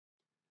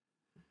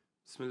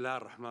Bismillah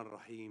ar-Rahman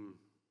ar-Rahim.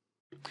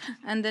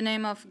 In the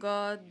name of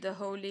God, the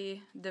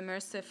Holy, the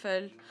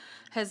Merciful,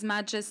 His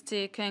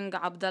Majesty King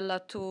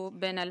Abdullah II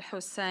bin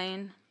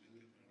al-Hussein,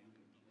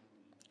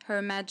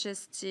 Her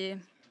Majesty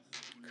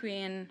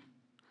Queen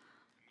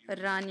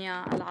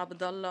Rania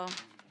al-Abdullah,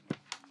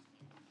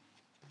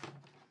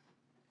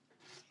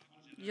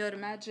 Your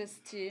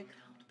Majesty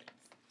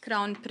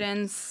Crown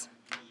Prince,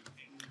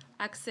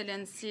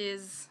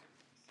 Excellencies,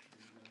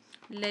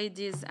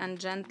 ladies and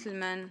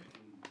gentlemen,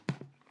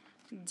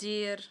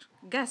 dear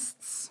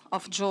guests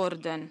of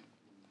Jordan.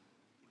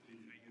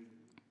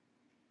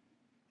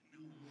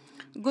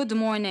 Good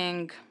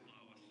morning.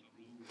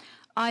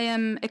 I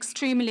am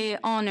extremely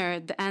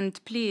honored and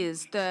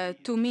pleased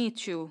to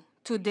meet you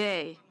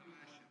today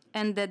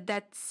in the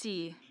Dead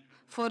Sea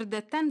for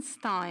the 10th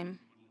time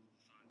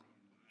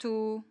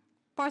to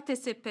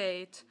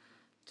participate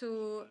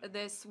to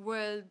this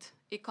World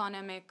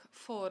Economic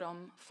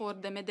Forum for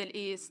the Middle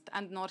East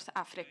and North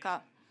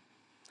Africa.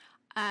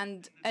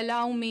 And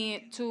allow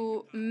me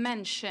to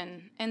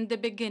mention in the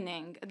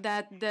beginning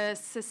that the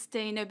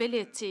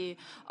sustainability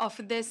of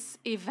this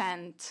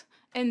event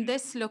in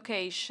this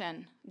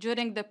location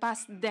during the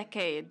past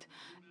decade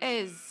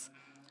is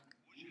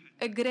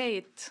a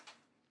great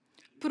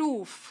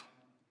proof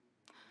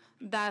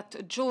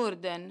that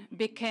Jordan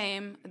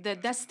became the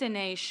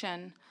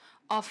destination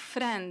of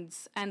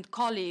friends and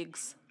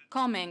colleagues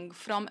coming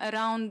from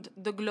around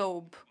the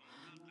globe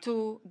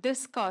to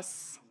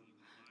discuss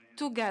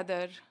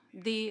together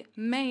the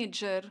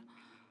major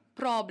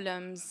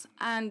problems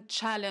and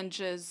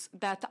challenges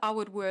that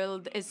our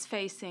world is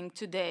facing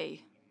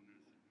today,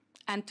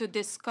 and to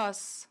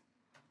discuss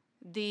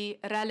the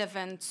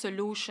relevant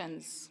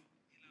solutions.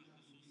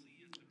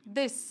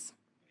 This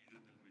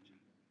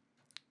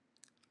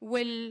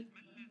will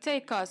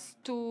take us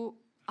to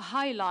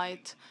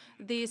highlight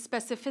the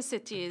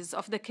specificities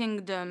of the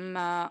Kingdom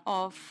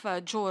of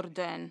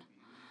Jordan.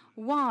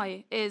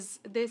 Why is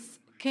this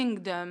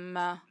kingdom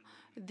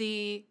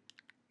the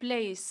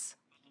place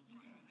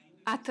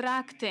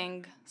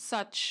attracting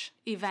such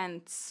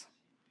events?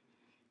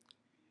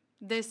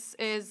 This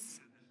is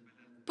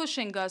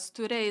pushing us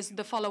to raise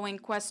the following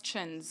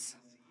questions.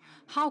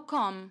 How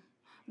come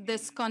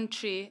this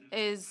country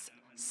is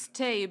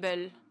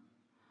stable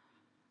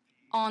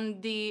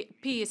on the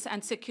peace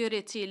and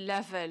security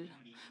level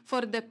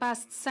for the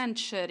past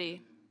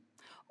century,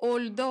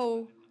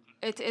 although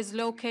it is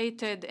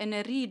located in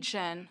a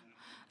region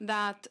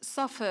that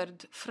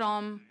suffered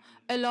from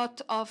a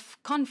lot of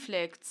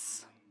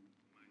conflicts,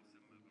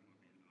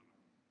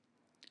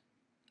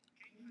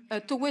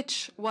 to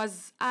which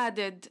was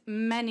added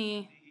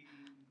many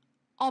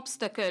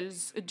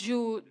obstacles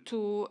due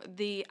to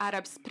the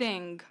Arab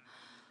Spring?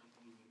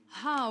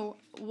 How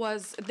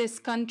was this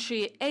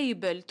country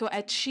able to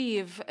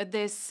achieve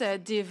this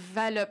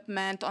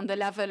development on the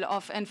level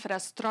of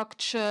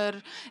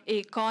infrastructure,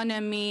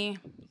 economy,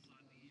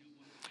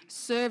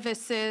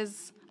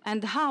 services?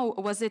 And how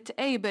was it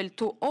able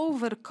to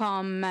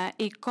overcome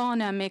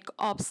economic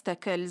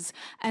obstacles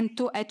and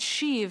to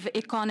achieve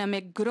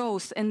economic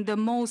growth in the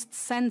most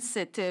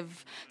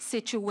sensitive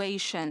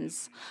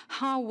situations?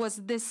 How was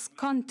this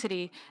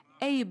country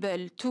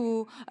able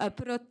to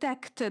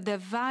protect the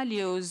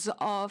values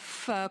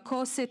of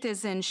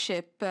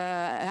co-citizenship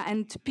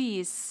and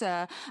peace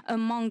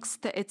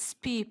amongst its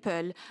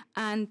people,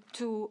 and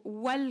to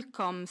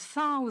welcome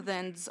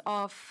thousands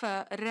of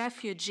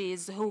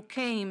refugees who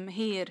came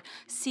here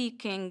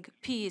seeking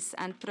peace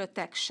and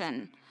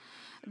protection?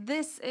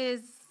 This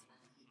is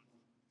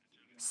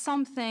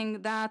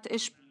something that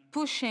is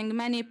pushing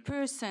many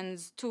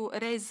persons to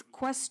raise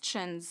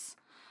questions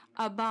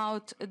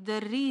about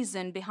the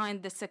reason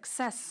behind the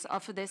success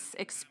of this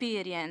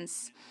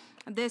experience.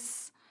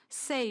 This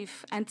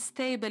safe and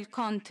stable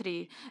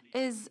country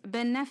is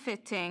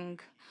benefiting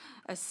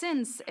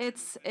since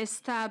its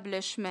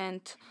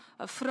establishment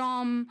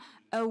from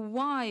a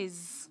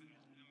wise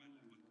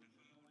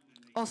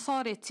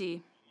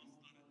authority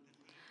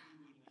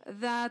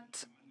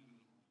that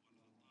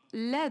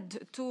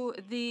led to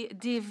the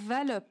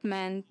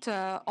development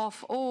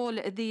of all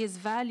these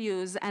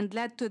values and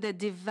led to the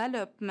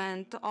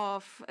development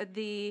of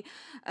the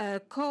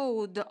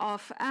code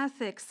of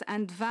ethics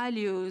and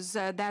values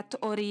that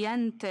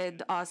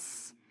oriented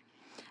us.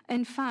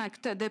 In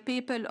fact, the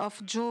people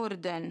of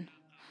Jordan,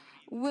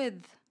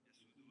 with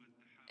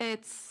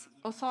its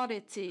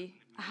authority,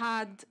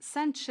 had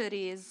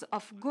centuries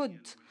of good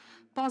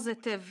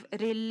positive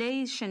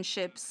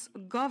relationships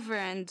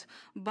governed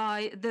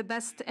by the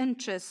best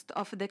interest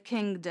of the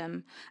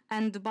kingdom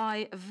and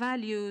by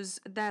values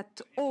that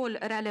all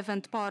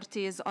relevant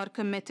parties are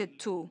committed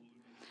to.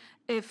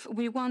 If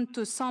we want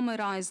to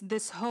summarize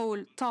this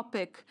whole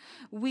topic,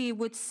 we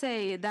would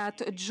say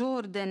that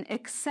Jordan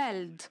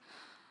excelled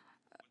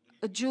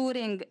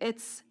during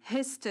its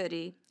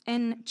history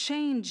in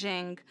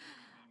changing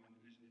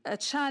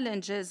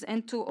challenges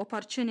into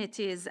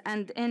opportunities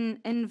and in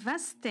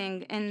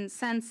investing in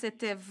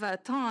sensitive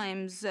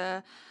times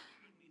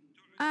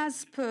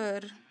as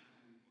per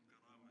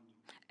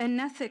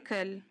an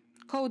ethical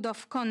code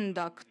of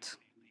conduct,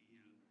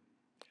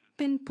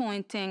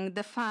 pinpointing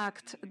the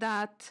fact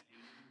that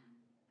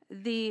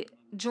the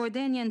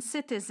Jordanian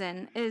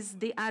citizen is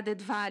the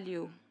added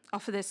value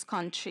of this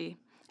country.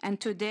 And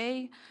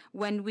today,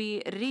 when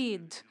we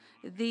read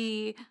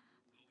the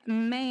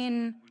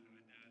main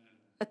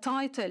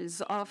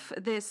titles of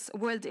this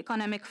World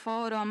Economic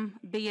Forum,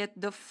 be it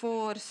the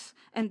fourth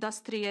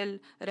industrial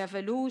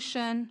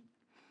revolution,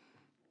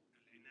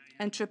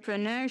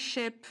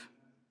 entrepreneurship,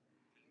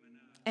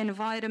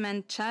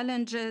 environment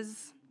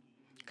challenges,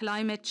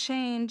 climate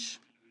change,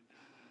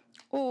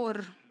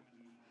 or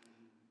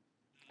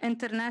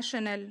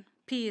international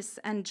peace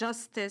and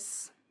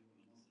justice,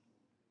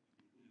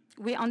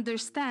 we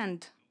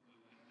understand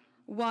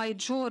why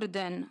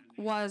Jordan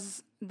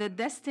was the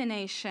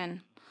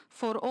destination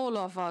for all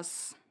of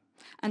us,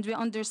 and we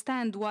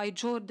understand why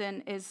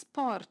Jordan is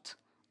part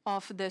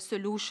of the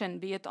solution,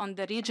 be it on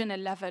the regional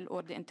level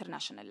or the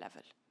international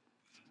level.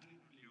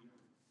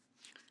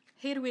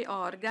 Here we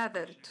are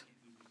gathered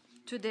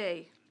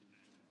today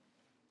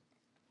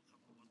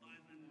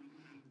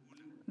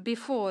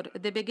before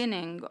the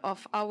beginning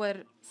of our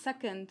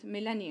second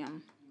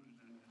millennium,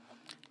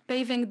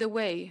 paving the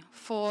way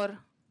for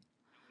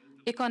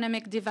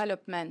economic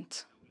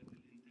development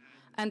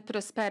and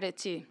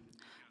prosperity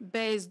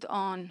based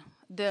on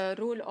the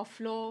rule of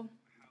law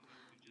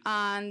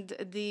and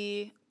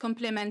the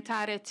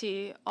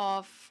complementarity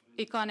of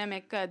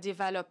economic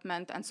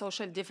development and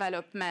social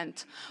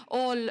development.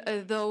 All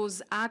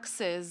those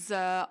axes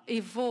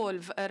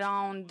evolve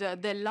around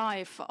the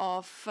life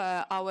of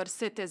our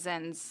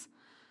citizens.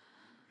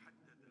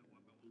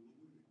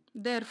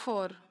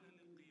 Therefore,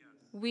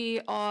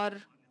 we are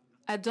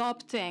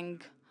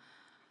adopting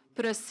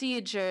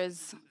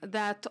procedures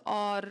that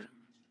are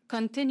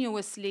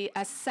continuously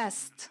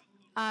assessed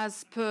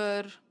as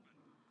per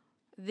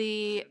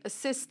the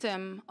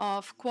system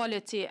of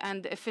quality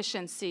and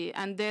efficiency,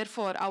 and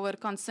therefore our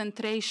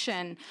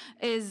concentration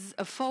is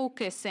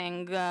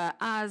focusing,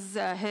 as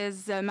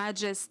His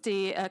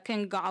Majesty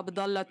King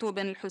Abdullah II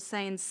bin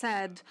Hussein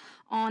said,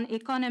 on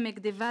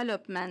economic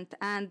development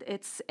and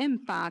its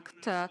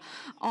impact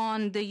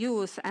on the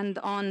youth and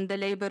on the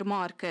labor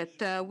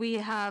market. We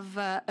have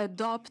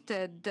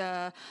adopted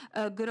a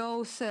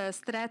growth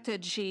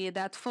strategy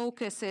that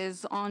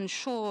focuses on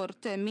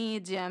short,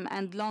 medium,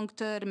 and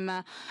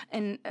long-term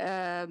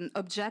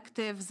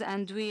objectives,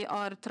 and we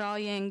are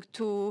trying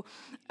to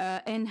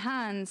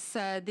enhance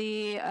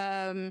the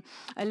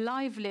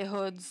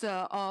livelihoods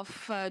of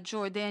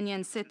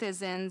Jordanian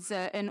citizens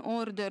in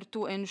order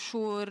to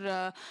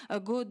ensure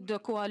good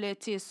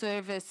quality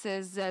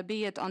services,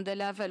 be it on the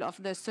level of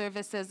the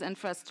services,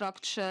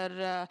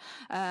 infrastructure,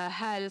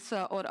 health,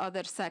 or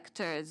other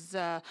sectors.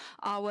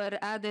 Our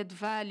added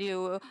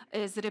value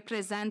is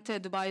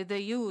represented by the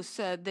youth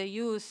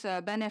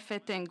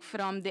benefiting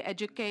from the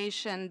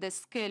education, the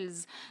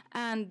skills,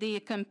 and the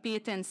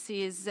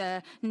competencies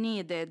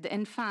needed.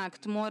 In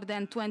fact, more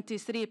than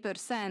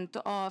 23%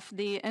 of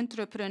the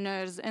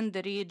entrepreneurs in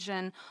the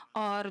region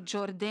are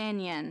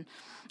Jordanian,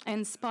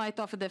 in spite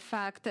of the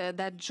fact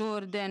that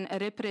Jordan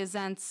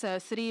represents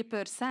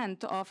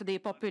 3% of the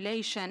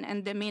population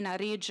in the MENA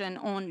region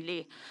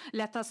only.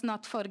 Let us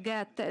not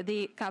forget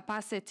the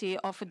capacity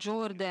of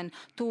Jordan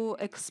to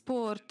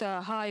export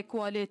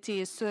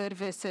high-quality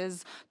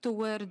services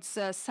towards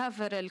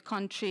several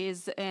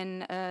countries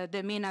in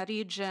the MENA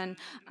region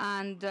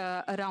and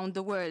around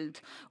the world.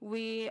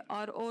 We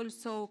are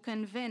also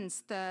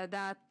convinced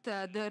that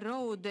the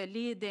road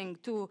leading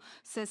to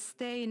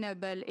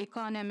sustainable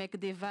economic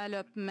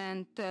development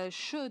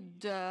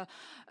should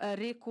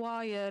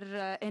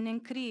require an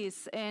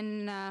increase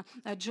in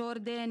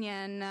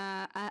Jordanian,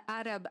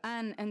 Arab,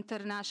 and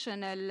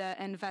international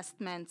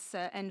investments.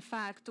 In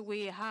fact,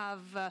 we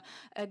have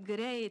a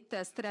great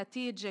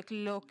strategic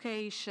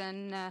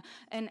location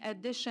in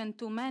addition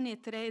to many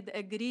trade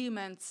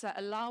agreements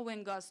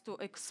allowing us to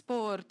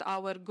export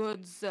our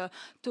goods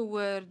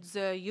towards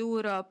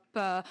Europe,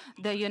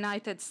 the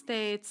United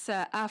States,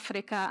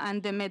 Africa,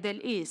 and the Middle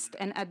East.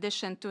 In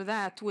addition to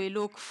that, we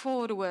look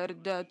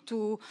forward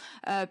to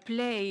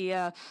play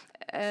a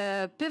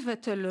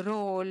pivotal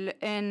role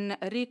in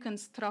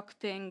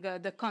reconstructing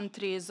the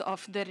countries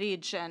of the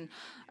region.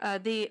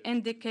 The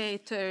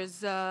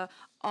indicators are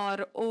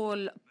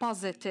all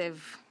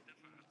positive.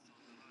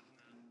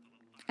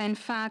 In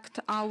fact,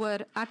 our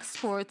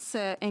exports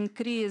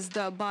increased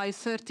by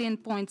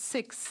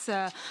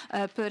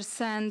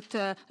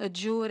 13.6%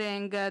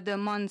 during the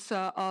month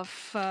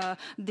of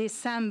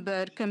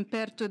December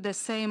compared to the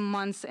same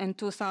month in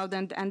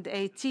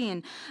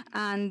 2018.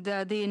 And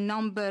the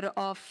number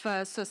of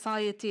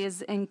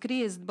societies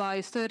increased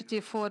by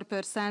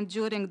 34%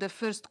 during the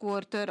first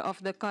quarter of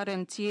the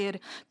current year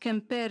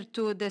compared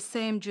to the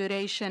same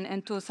duration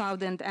in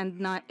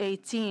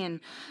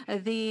 2018.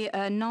 The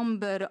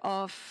number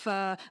of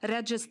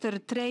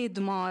registered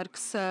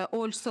trademarks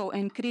also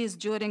increased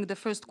during the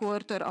first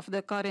quarter of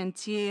the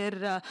current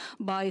year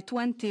by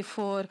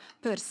 24%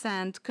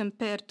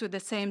 compared to the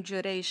same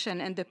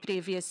duration in the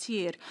previous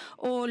year.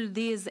 All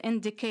these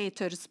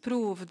indicators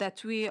prove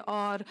that we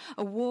are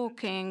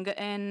walking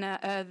in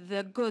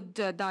the good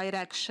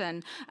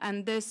direction,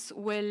 and this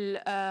will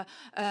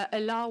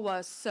allow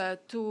us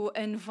to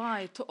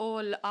invite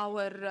all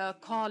our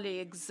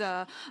colleagues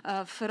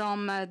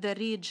from the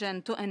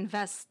region to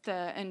invest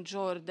in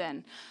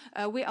Jordan.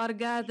 We are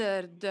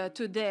gathered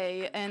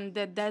today in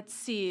the Dead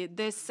Sea,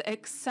 this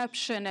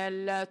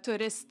exceptional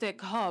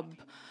touristic hub.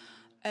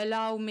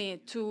 Allow me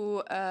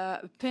to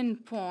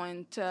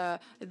pinpoint the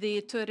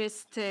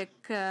touristic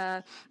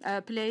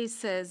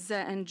places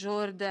in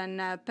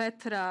Jordan,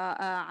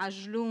 Petra,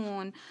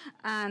 Ajloon,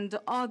 and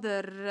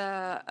other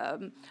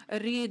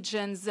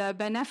regions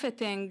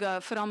benefiting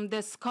from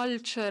this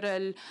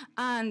cultural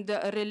and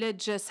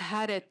religious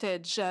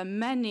heritage.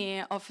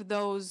 Many of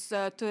those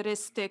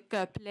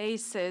touristic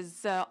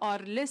places are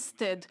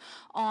listed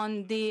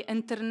on the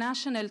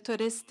international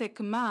touristic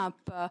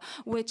map,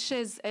 which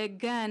is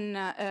again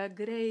a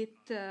great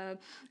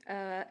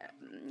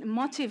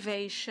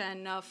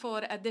motivation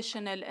for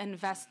additional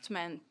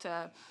investment.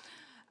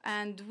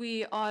 And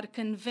we are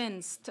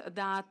convinced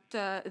that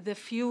the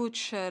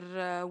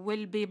future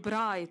will be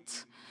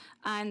bright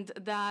and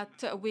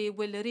that we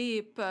will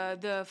reap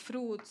the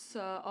fruits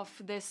of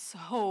this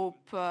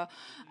hope.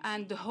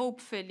 And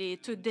hopefully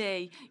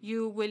today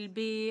you will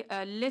be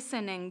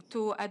listening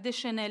to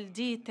additional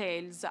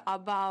details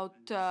about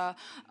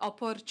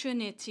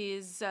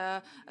opportunities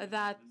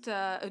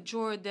that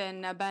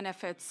Jordan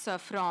benefits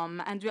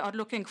from. And we are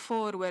looking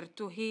forward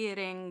to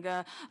hearing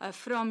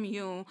from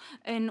you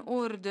in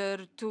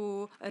order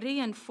to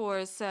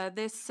reinforce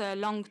this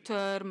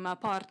long-term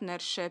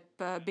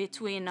partnership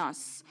between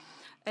us.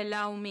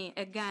 Allow me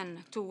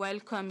again to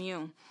welcome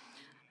you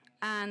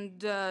and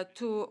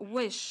to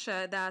wish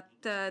that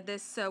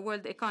this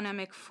World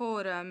Economic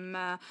Forum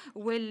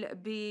will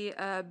be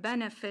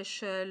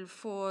beneficial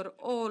for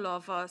all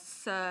of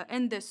us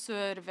in the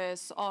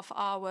service of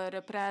our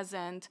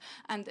present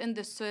and in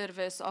the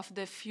service of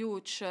the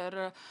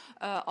future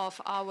of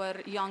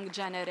our young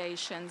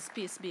generations.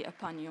 Peace be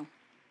upon you.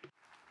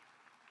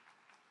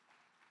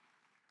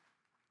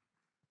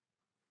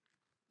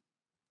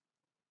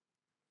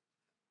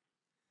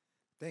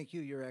 Thank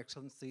you, Your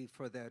Excellency,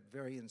 for that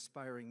very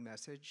inspiring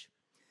message.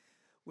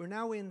 We're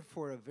now in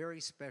for a very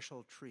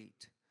special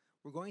treat.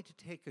 We're going to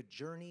take a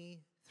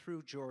journey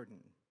through Jordan,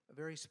 a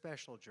very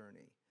special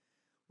journey.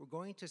 We're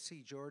going to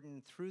see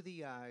Jordan through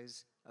the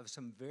eyes of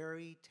some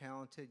very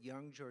talented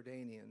young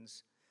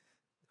Jordanians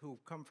who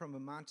come from a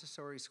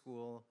Montessori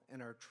school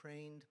and are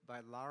trained by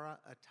Lara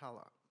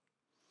Atala.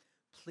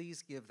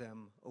 Please give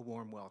them a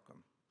warm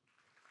welcome.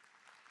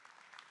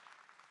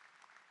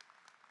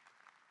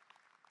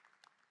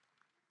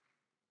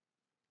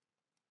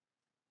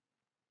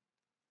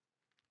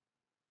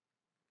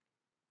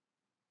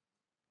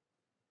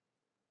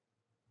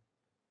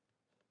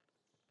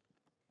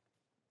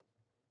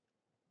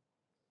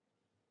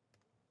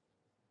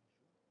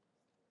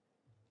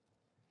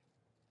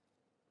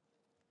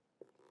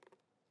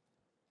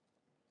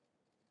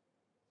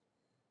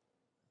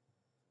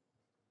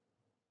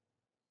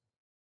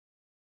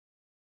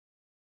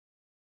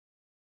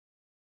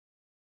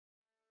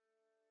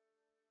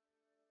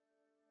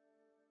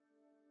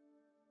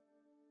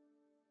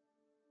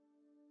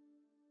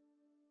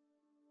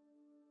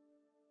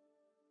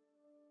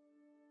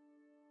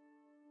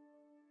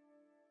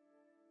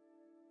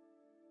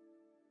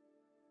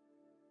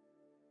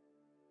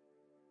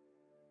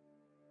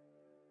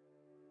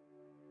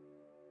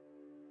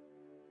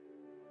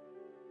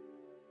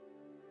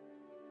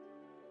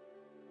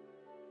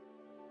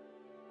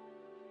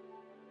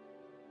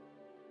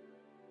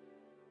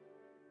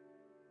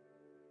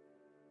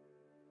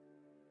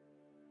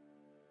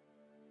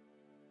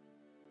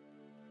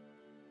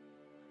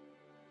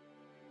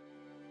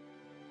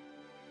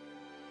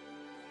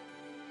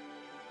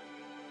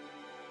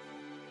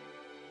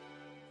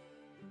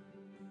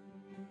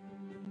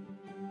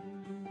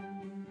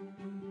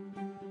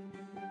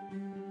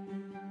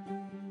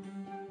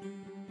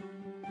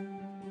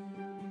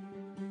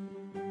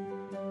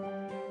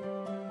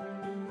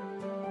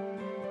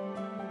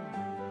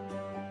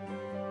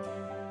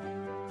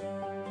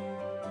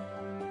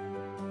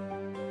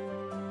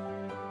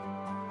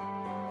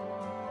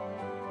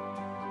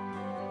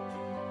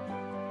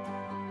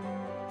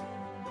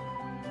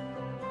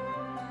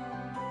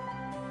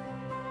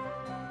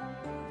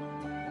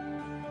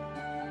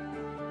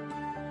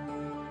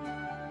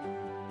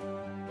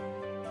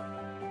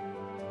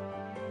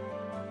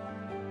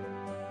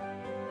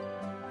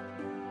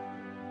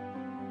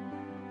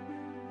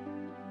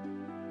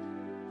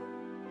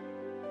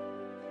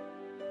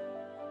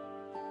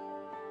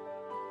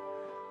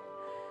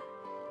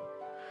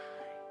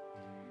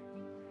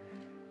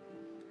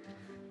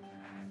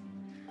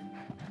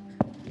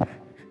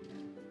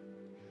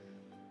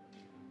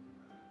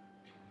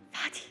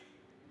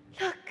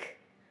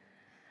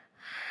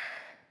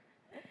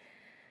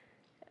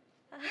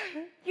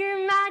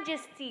 Your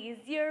Majesties,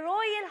 Your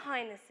Royal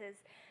Highnesses,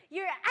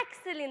 Your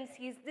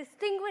Excellencies,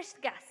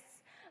 distinguished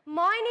guests.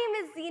 My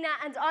name is Zina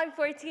and I'm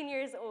 14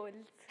 years old.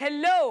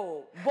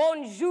 Hello,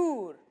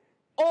 bonjour,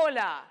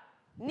 hola,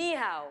 ni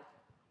hao,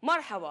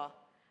 marhaba.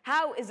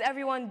 How is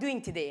everyone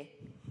doing today?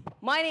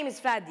 My name is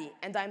Fadi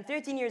and I'm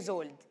 13 years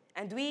old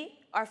and we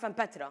are from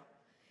Petra.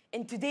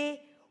 And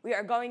today we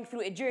are going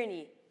through a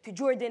journey to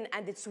Jordan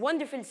and its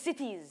wonderful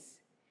cities.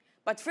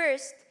 But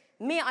first,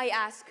 may I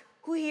ask,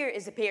 who here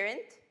is a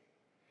parent?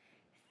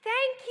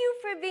 Thank you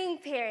for being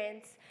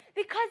parents,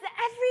 because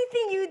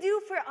everything you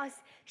do for us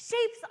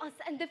shapes us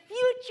and the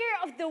future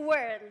of the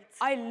world.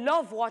 I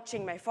love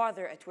watching my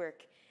father at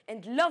work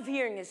and love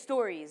hearing his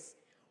stories.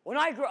 When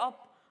I grow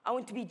up, I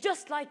want to be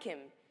just like him.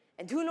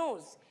 And who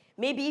knows,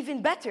 maybe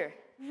even better.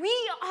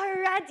 We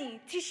are ready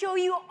to show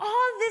you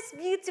all this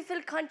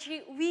beautiful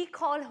country we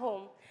call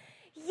home.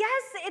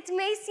 Yes, it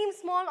may seem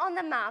small on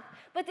the map,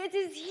 but it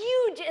is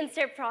huge in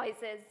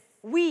surprises.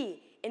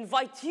 We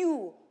invite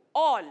you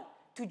all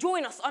to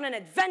join us on an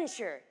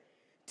adventure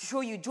to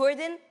show you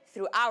Jordan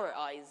through our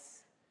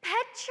eyes.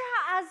 Petra,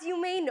 as you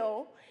may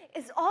know,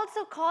 is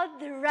also called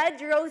the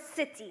Red Rose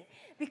City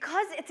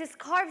because it is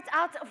carved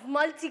out of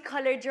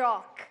multicolored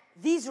rock.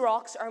 These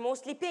rocks are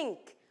mostly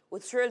pink,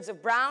 with swirls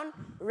of brown,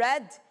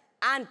 red,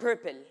 and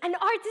purple. An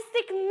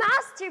artistic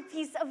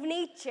masterpiece of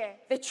nature.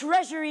 The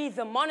treasury,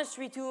 the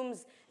monastery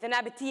tombs, the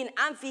Nabatean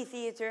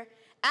amphitheater,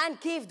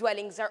 and cave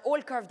dwellings are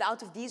all carved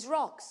out of these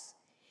rocks.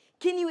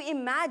 Can you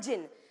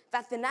imagine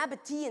that the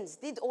Nabateans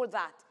did all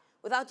that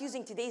without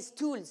using today's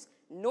tools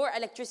nor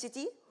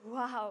electricity?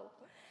 Wow.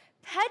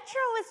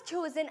 Petra was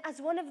chosen as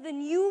one of the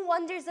new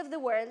wonders of the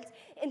world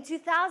in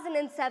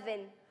 2007,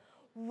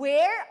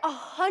 where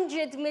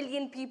 100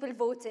 million people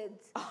voted.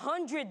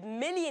 100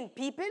 million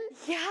people?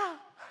 Yeah.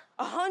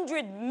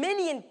 100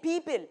 million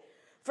people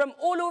from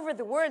all over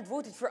the world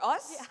voted for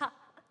us? Yeah.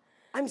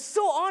 I'm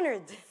so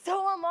honored.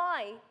 So am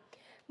I.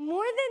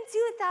 More than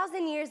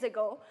 2,000 years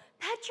ago,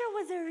 Petra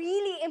was a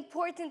really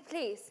important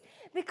place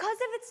because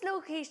of its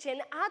location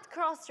at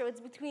crossroads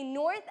between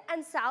north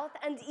and south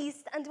and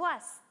east and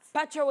west.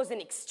 Petra was an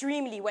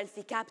extremely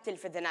wealthy capital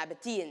for the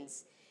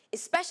Nabateans,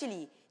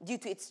 especially due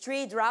to its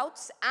trade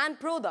routes and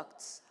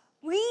products.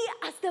 We,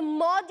 as the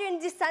modern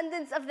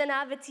descendants of the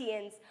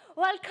Nabateans,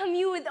 welcome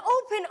you with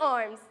open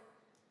arms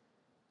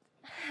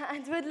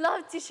and would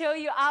love to show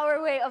you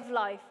our way of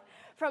life,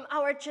 from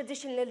our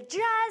traditional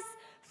dress,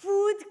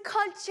 food,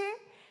 culture,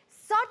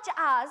 such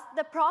as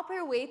the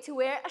proper way to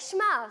wear a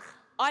shmagh.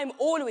 I'm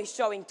always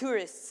showing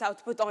tourists how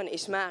to put on a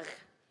shmagh.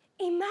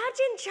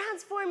 Imagine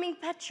transforming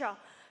Petra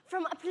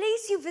from a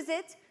place you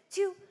visit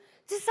to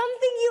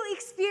something you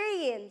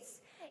experience.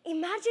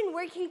 Imagine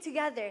working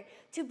together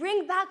to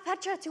bring back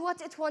Petra to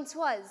what it once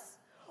was.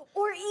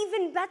 Or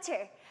even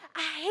better,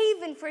 a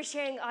haven for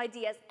sharing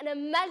ideas and a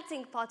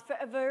melting pot for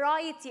a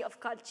variety of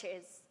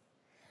cultures.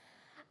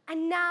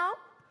 And now,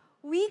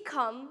 we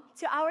come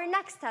to our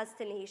next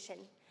destination,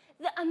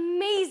 the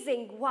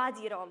amazing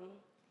Wadi Rum.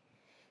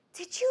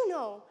 Did you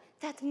know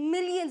that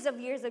millions of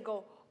years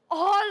ago,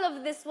 all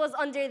of this was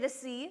under the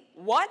sea?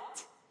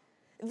 What?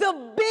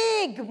 The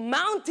big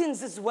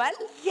mountains as well?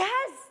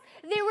 Yes,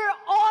 they were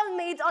all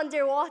made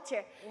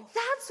underwater.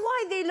 That's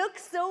why they look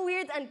so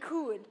weird and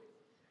cool.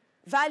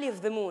 Valley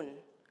of the Moon.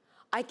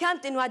 I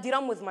camped in Wadi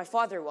Rum with my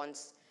father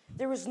once.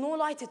 There was no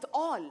light at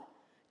all,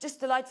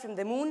 just the light from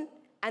the moon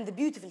and the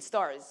beautiful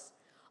stars.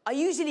 I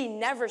usually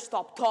never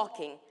stop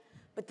talking,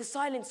 but the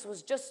silence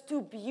was just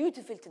too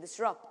beautiful to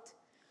disrupt.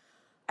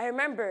 I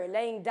remember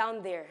laying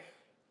down there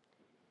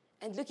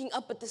and looking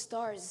up at the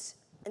stars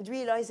and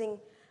realizing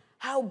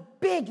how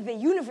big the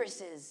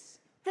universe is.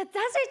 The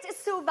desert is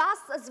so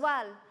vast as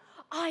well.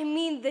 I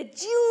mean, the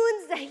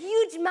dunes, the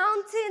huge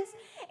mountains,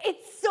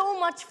 it's so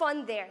much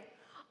fun there.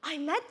 I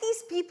met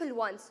these people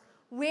once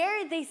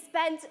where they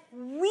spent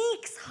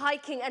weeks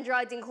hiking and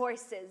riding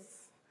horses.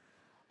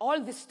 All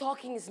this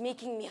talking is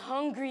making me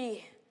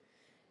hungry.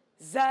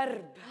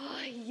 Zarb.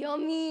 Oh,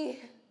 yummy.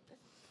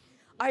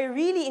 I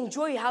really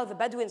enjoy how the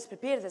Bedouins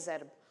prepare the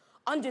zarb.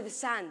 Under the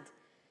sand,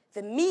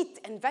 the meat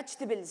and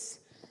vegetables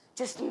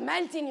just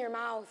melt in your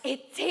mouth.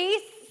 It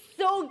tastes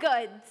so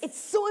good. It's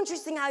so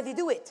interesting how they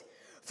do it.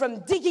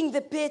 From digging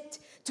the pit,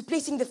 to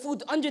placing the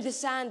food under the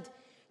sand,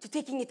 to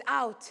taking it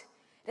out,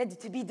 ready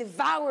to be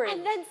devoured.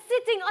 And then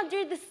sitting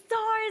under the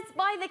stars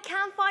by the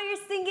campfire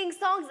singing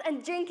songs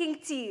and drinking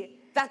tea.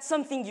 That's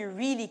something you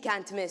really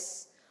can't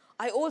miss.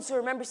 I also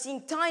remember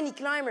seeing tiny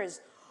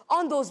climbers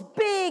on those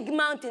big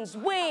mountains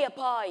way up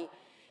high,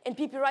 and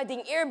people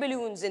riding air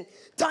balloons and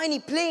tiny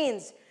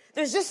planes.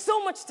 There's just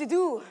so much to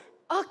do.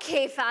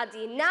 Okay,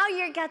 Fadi, now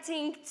you're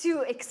getting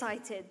too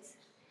excited.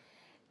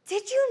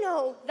 Did you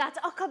know that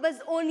Aqaba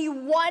is only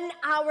 1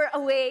 hour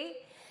away?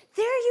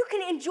 There you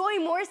can enjoy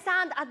more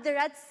sand at the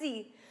Red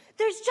Sea.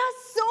 There's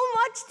just so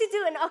much to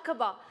do in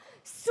Aqaba.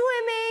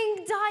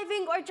 Swimming,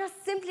 diving, or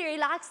just simply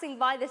relaxing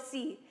by the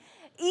sea.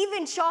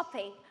 Even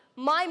shopping.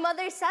 My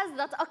mother says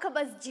that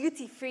Aqaba is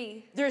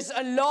duty-free. There's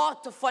a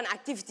lot of fun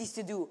activities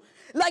to do,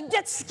 like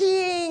jet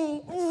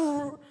skiing.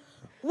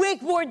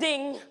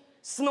 wakeboarding,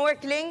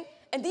 snorkeling,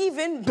 and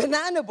even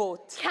banana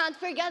boat. Can't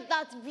forget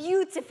that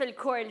beautiful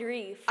coral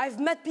reef. I've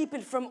met people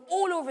from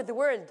all over the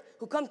world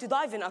who come to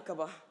dive in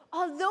Aqaba.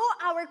 Although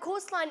our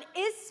coastline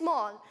is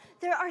small,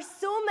 there are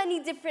so many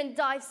different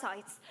dive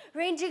sites,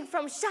 ranging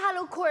from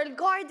shallow coral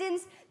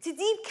gardens to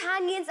deep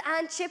canyons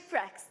and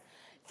shipwrecks.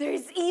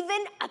 There's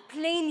even a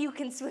plane you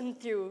can swim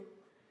through.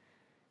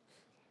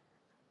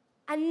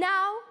 And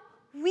now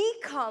we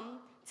come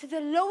to the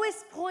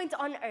lowest point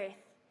on Earth,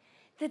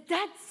 the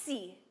Dead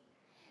Sea.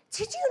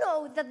 Did you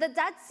know that the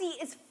Dead Sea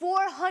is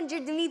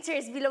 400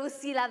 meters below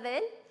sea level?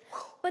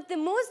 But the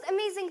most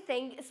amazing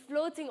thing is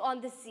floating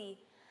on the sea.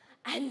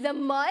 And the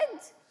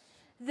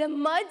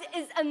mud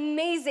is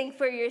amazing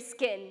for your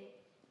skin.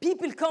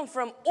 People come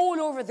from all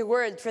over the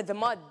world for the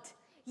mud.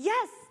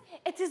 Yes,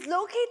 it is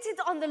located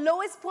on the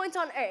lowest point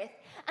on Earth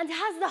and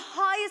has the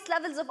highest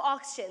levels of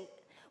oxygen,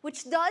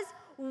 which does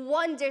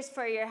wonders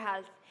for your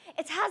health.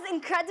 It has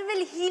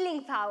incredible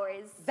healing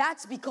powers.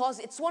 That's because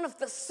it's one of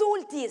the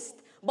saltiest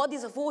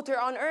bodies of water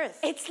on Earth.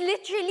 It's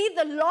literally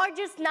the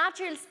largest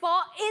natural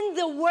spa in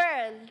the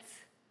world.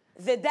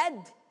 The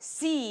Dead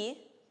Sea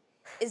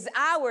is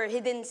our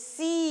hidden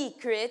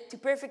secret to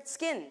perfect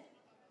skin.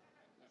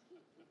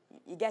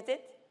 You get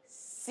it?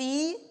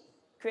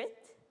 Secret?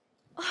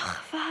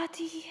 Oh,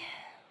 Fadi.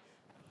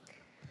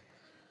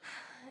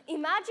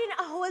 Imagine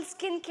a whole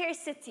skincare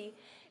city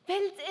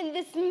built in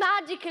this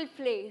magical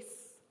place.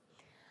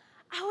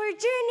 Our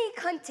journey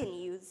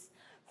continues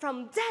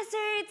from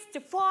deserts to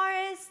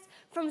forests,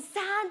 from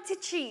sand to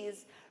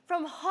trees,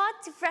 from hot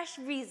to fresh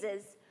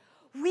breezes.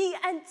 We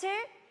enter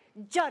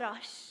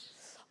H.R.H.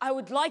 I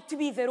would like to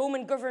be the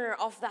Roman governor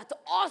of that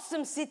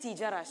awesome city,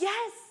 H.R.H.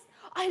 Yes,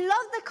 I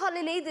love the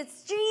colonnaded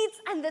streets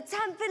and the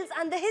temples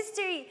and the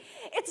history.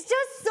 It's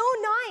just so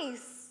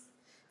nice.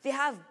 They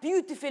have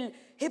beautiful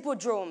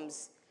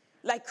hippodromes,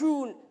 like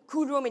cool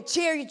Roman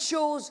chariot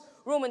shows,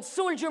 Roman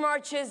soldier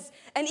marches,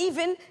 and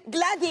even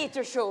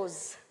gladiator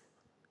shows.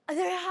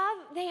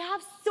 They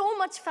have so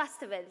much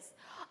festivals.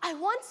 I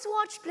once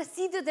watched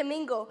Placido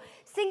Domingo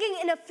singing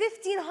in a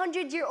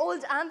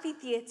 1,500-year-old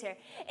amphitheater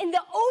in the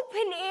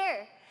open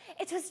air.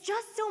 It was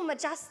just so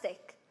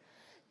majestic.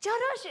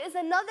 H.R.H. is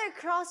another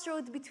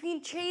crossroad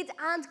between trade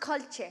and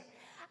culture.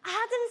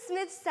 Adam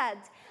Smith said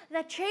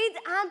that trade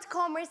and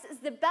commerce is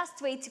the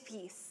best way to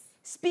peace.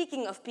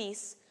 Speaking of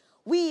peace,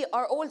 we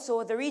are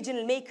also the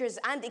regional makers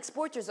and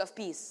exporters of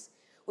peace,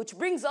 which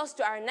brings us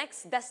to our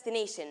next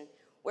destination,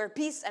 where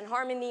peace and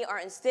harmony are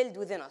instilled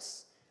within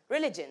us: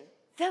 religion.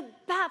 The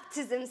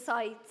baptism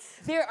site.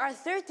 There are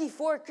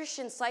 34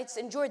 Christian sites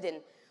in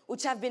Jordan,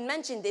 which have been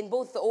mentioned in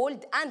both the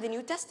Old and the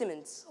New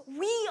Testaments.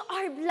 We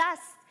are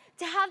blessed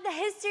to have the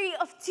history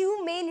of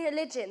two main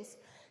religions,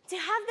 to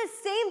have the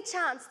same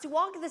chance to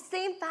walk the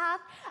same path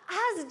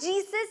as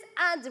Jesus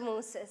and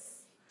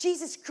Moses.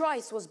 Jesus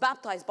Christ was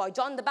baptized by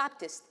John the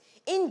Baptist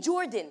in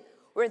Jordan,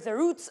 where the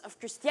roots of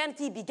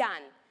Christianity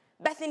began,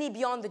 Bethany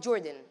beyond the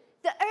Jordan.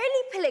 The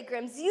early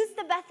pilgrims used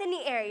the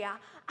Bethany area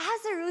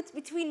as a route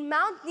between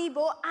Mount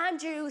Nebo and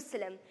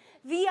Jerusalem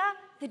via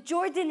the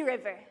Jordan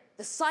River.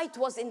 The site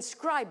was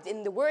inscribed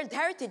in the World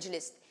Heritage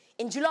List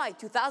in July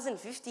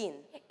 2015.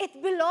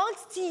 It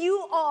belongs to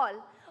you all.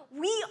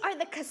 We are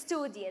the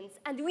custodians,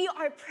 and we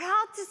are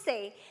proud to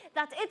say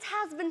that it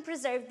has been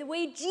preserved the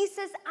way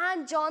Jesus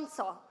and John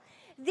saw.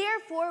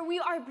 Therefore, we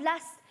are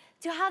blessed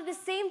to have the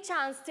same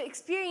chance to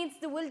experience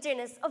the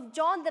wilderness of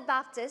John the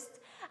Baptist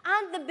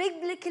and the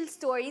biblical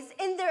stories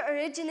in their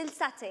original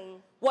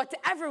setting.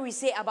 Whatever we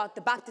say about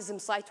the baptism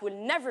site will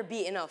never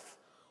be enough.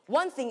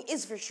 One thing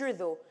is for sure,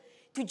 though: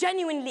 to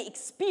genuinely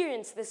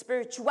experience the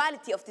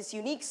spirituality of this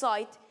unique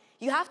site,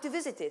 you have to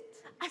visit it.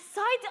 A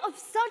site of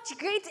such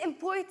great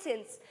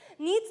importance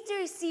needs to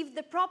receive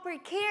the proper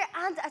care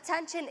and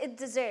attention it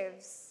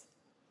deserves.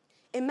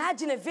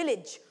 Imagine a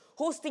village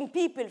hosting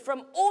people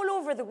from all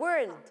over the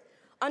world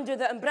under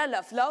the umbrella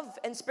of love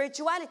and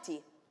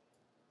spirituality.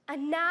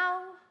 And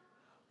now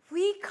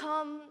we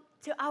come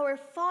to our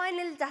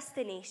final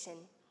destination,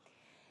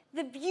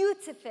 the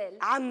beautiful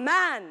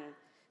Amman,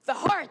 the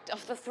heart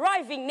of the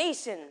thriving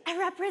nation. A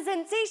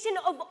representation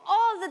of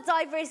all the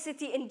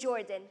diversity in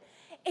Jordan,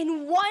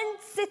 in one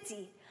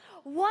city,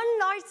 one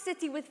large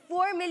city with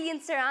 4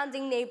 million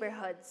surrounding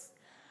neighborhoods.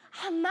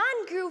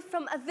 Amman grew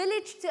from a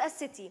village to a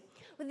city,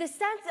 with the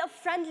sense of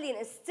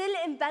friendliness still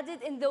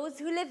embedded in those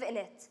who live in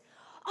it.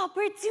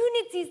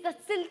 Opportunities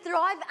that still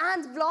thrive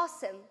and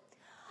blossom.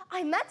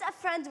 I met a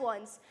friend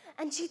once,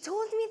 and she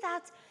told me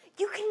that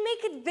you can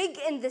make it big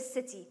in this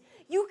city.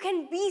 You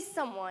can be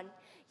someone.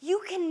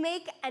 You can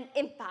make an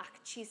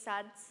impact, she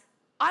said.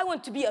 I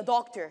want to be a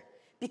doctor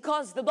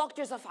because the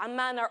doctors of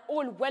Amman are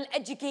all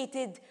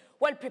well-educated,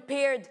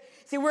 well-prepared.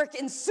 They work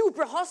in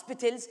super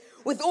hospitals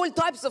with all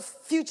types of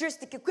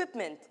futuristic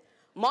equipment.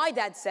 My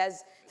dad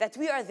says that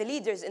we are the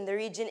leaders in the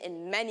region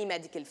in many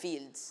medical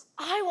fields.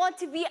 I want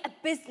to be a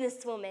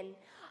businesswoman.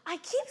 I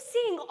keep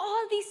seeing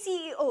all these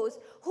CEOs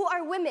who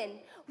are women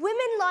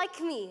like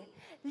me,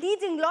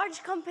 leading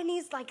large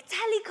companies like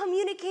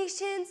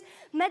telecommunications,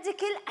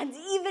 medical, and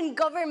even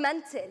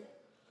governmental.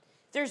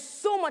 There's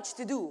so much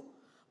to do.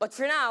 But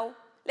for now,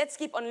 let's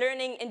keep on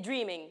learning and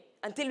dreaming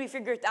until we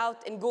figure it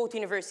out and go to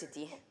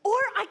university. Or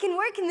I can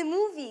work in the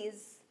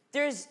movies.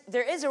 There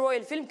is a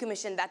Royal Film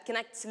Commission that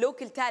connects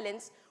local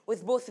talents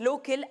with both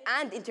local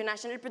and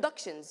international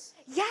productions.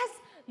 Yes,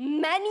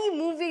 many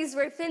movies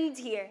were filmed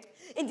here.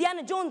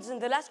 Indiana Jones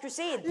and the Last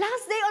Crusade.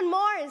 Last Day on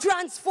Mars.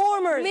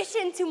 Transformers.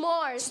 Mission to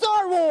Mars.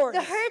 Star Wars.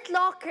 The Hurt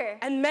Locker.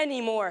 And many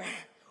more.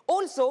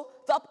 Also,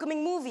 the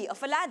upcoming movie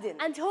of Aladdin.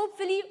 And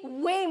hopefully,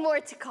 way more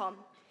to come.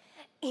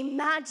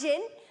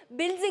 Imagine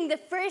building the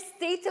first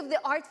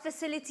state-of-the-art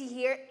facility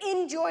here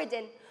in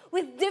Jordan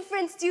with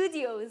different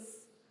studios.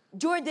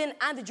 Jordan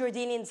and the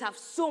Jordanians have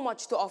so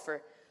much to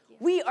offer. Yeah.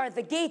 We are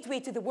the gateway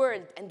to the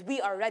world, and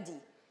we are ready.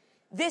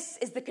 This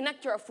is the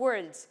connector of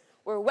worlds,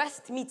 where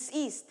West meets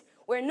East,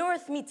 where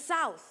North meets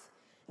South.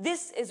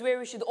 This is where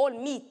we should all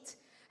meet,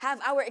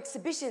 have our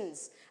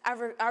exhibitions,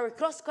 our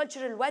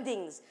cross-cultural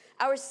weddings,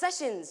 our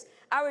sessions,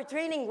 our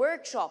training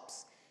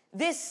workshops.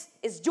 This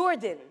is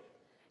Jordan.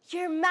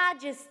 Your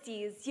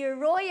Majesties, Your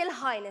Royal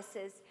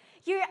Highnesses,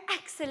 Your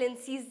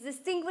Excellencies,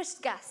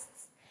 distinguished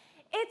guests,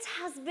 it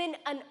has been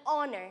an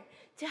honor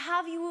to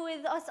have you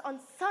with us on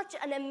such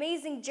an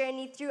amazing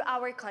journey through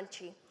our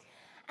country.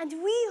 And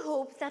we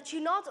hope that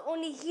you not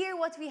only hear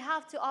what we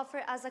have to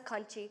offer as a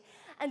country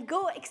and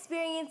go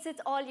experience it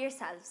all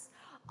yourselves.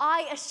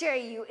 I assure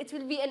you, it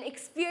will be an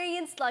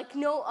experience like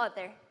no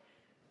other.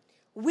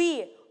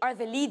 We are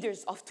the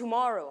leaders of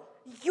tomorrow.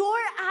 Your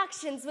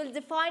actions will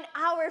define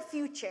our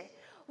future.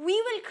 We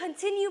will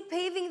continue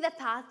paving the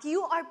path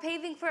you are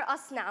paving for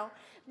us now,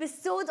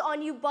 bestowed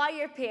on you by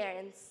your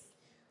parents.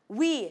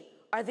 We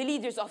are the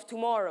leaders of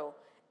tomorrow,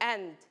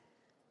 and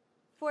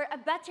for a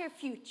better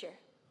future.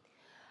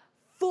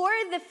 For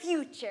the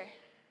future.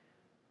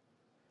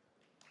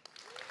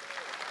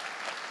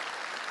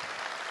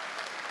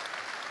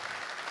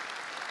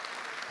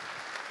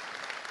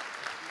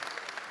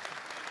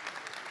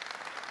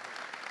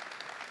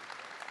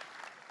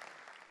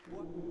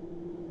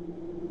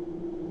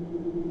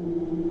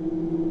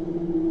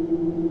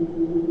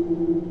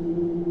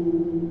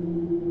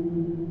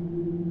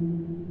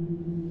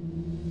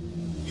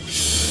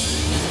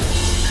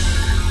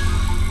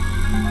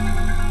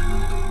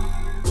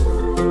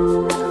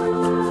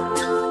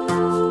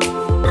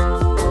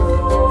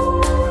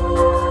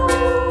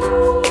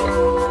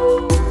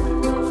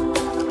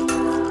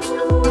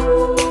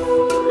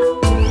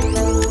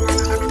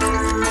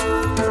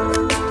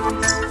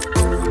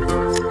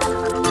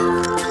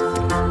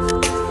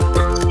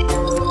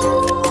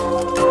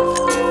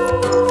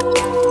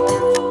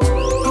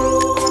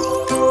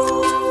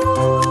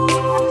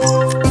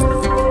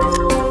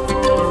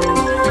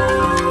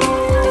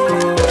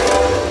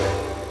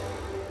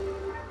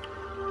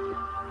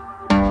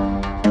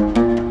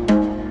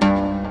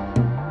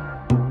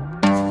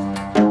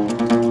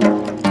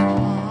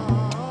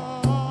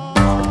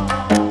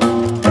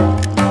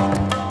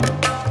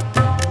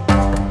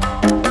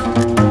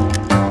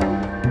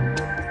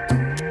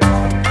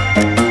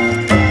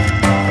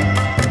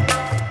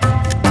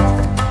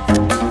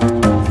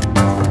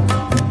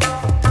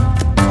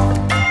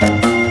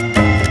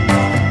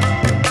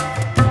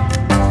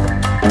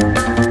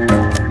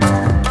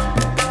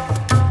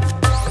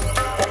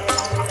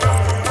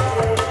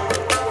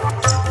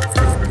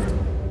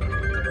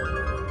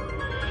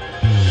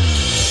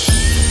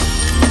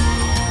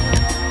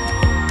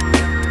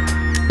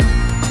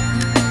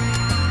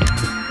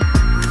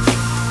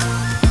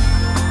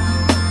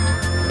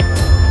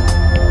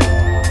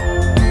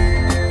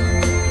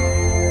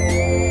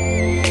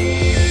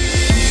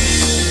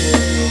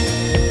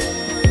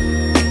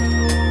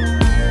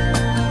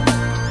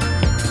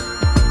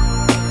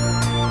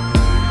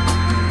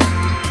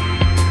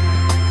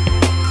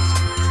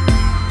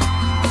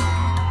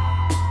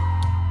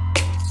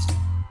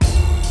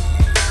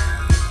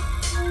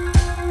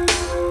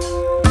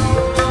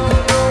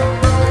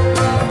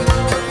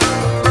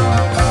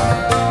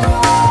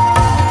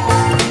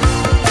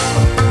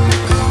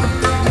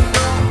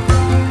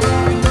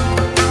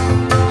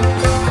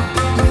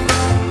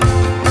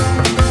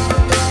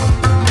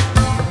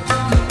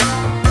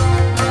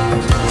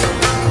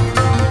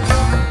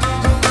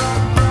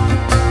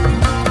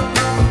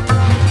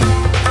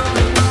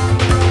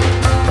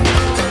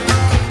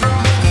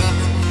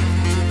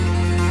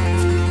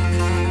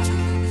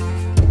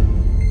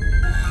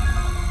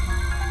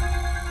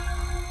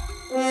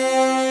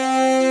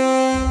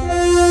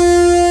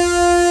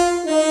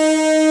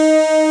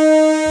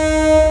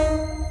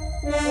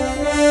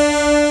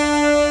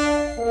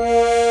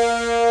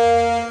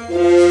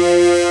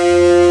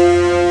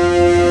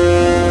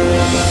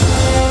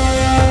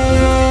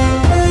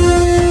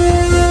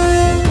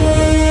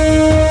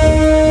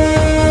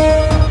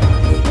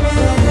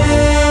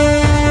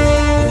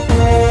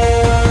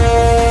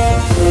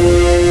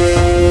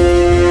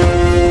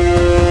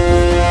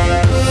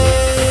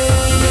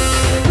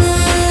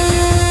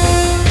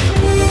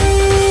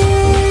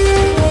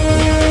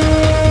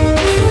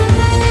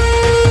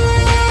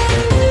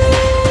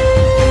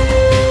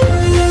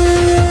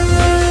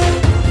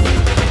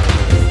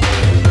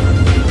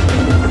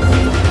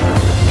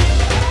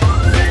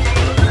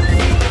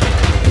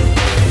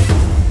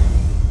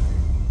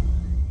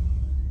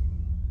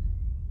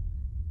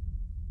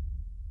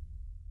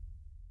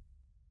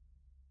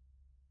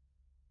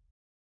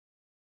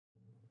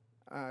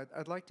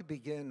 I'd like to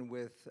begin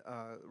with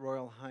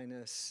Royal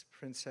Highness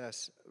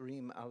Princess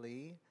Reem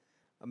Ali,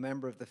 a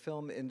member of the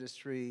film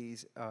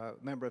industry's,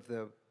 member of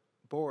the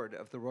board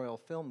of the Royal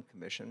Film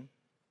Commission.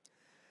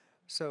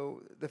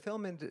 So the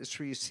film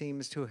industry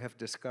seems to have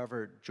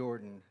discovered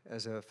Jordan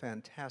as a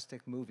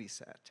fantastic movie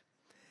set.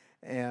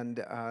 And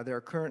there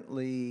are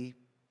currently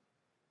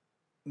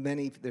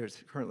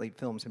there's currently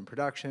films in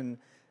production,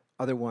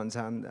 other ones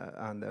on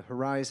the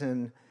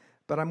horizon.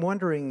 But I'm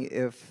wondering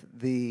if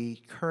the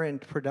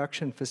current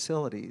production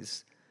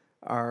facilities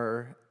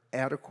are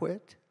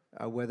adequate,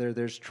 whether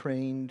there's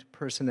trained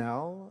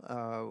personnel,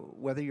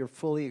 whether you're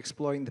fully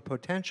exploring the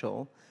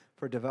potential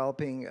for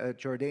developing a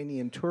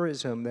Jordanian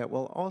tourism that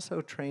will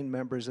also train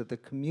members of the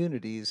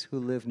communities who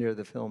live near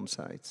the film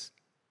sites.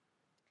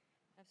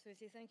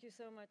 Absolutely. Thank you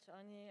so much,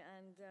 Anni,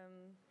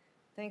 and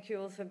thank you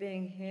all for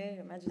being here,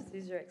 Your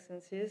Majesties, Your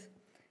Excellencies,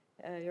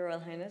 Your Royal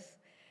Highness.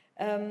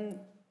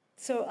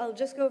 So I'll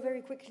just go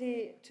very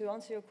quickly to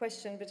answer your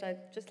question, but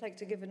I'd just like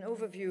to give an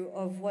overview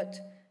of what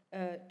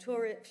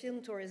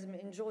film tourism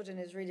in Jordan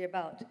is really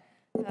about.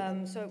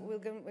 So we're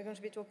going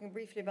to be talking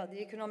briefly about the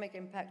economic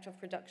impact of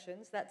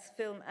productions, that's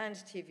film and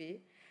TV,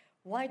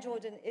 why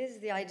Jordan is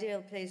the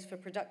ideal place for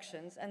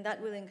productions, and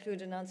that will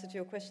include an answer to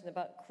your question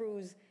about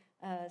crews,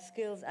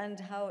 skills, and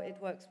how it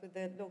works with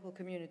the local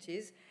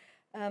communities,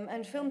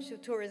 and film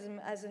tourism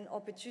as an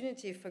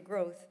opportunity for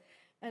growth.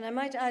 And I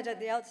might add at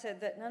the outset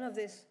that none of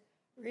this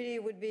really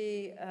would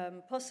be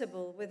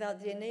possible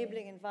without the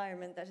enabling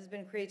environment that has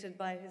been created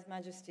by His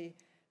Majesty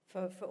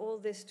for all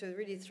this to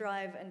really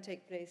thrive and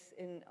take place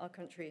in our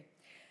country.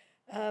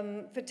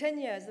 For 10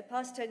 years, the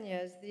past 10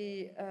 years,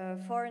 the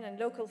foreign and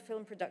local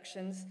film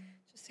productions,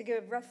 just to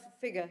give a rough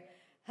figure,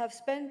 have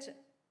spent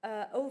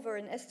over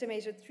an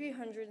estimated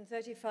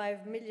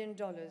 $335 million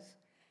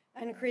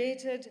and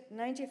created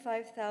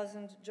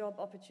 95,000 job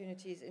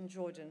opportunities in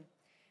Jordan.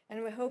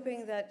 And we're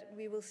hoping that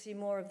we will see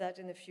more of that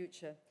in the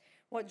future.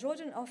 What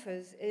Jordan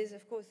offers is,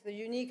 of course, the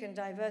unique and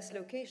diverse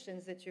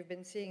locations that you've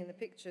been seeing in the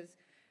pictures.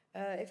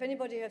 If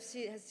anybody has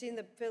seen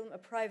the film A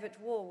Private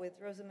War with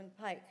Rosamund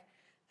Pike,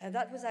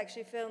 that was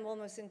actually filmed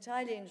almost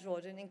entirely in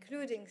Jordan,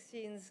 including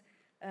scenes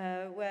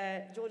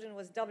where Jordan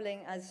was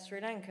doubling as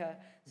Sri Lanka.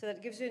 So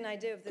that gives you an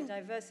idea of the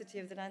diversity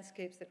of the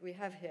landscapes that we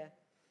have here.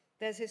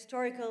 There's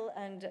historical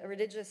and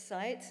religious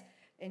sites.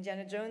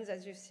 Indiana Jones,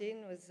 as you've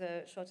seen, was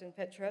shot in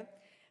Petra.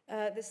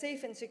 The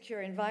safe and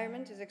secure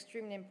environment is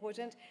extremely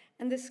important,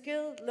 and the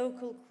skilled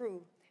local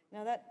crew.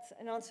 Now that's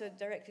an answer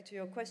directly to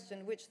your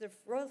question, which the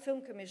Royal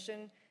Film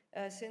Commission,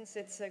 since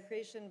its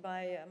creation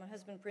by my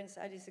husband Prince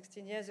Ali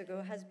 16 years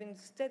ago, has been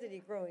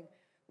steadily growing.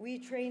 We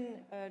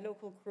train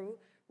local crew.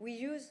 We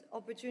use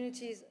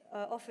opportunities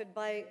offered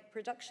by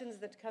productions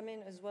that come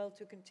in as well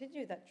to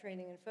continue that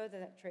training and further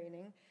that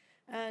training.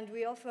 And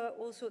we offer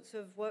all sorts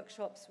of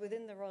workshops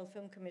within the Royal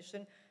Film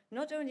Commission,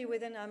 not only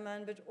within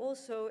Amman, but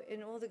also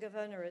in all the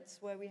governorates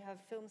where we have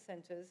film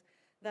centers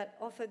that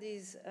offer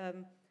these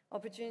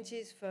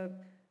opportunities for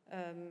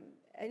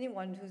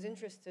anyone who's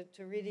interested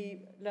to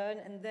really learn,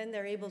 and then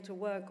they're able to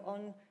work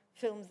on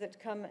films that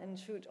come and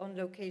shoot on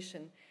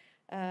location.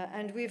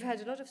 And we've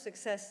had a lot of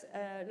success,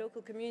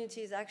 local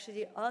communities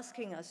actually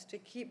asking us to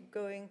keep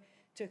going,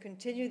 to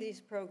continue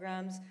these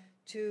programs,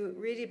 to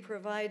really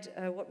provide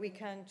what we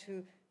can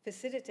to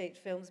facilitate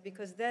films,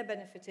 because they're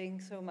benefiting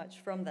so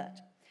much from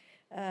that.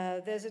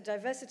 There's a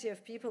diversity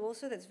of people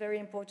also that's very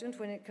important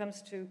when it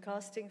comes to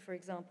casting, for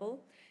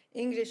example.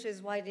 English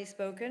is widely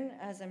spoken,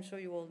 as I'm sure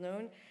you all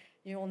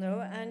know,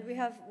 and we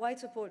have wide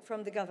support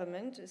from the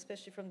government,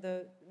 especially from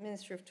the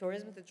Ministry of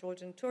Tourism, the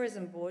Jordan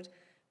Tourism Board,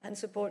 and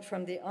support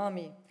from the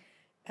Army.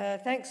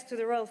 Thanks to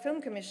the Royal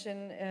Film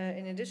Commission,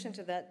 in addition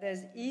to that,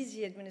 there's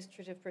easy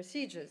administrative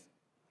procedures.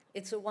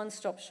 It's a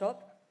one-stop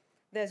shop.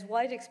 There's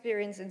wide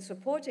experience in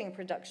supporting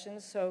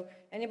productions, so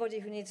anybody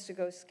who needs to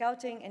go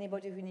scouting,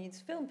 anybody who needs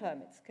film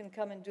permits can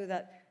come and do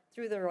that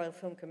through the Royal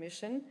Film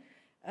Commission.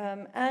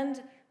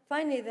 And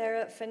finally,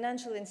 there are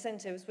financial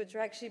incentives, which are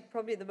actually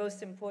probably the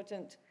most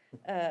important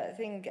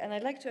thing. And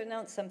I'd like to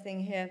announce something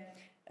here.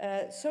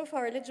 So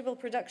far, eligible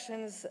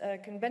productions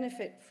can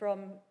benefit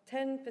from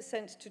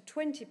 10% to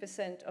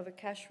 20% of a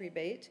cash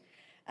rebate,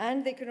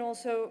 and they can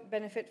also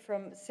benefit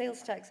from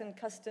sales tax and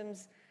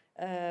customs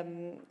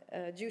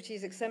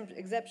duties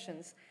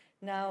exemptions.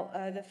 Now,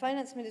 the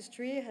Finance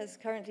Ministry has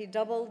currently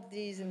doubled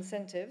these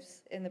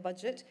incentives in the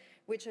budget,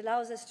 which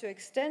allows us to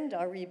extend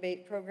our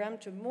rebate program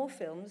to more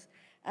films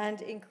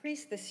and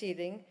increase the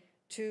ceiling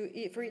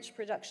for each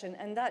production,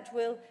 and that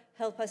will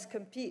help us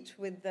compete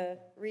with the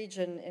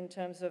region in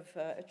terms of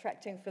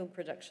attracting film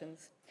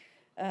productions.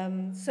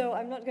 So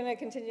I'm not going to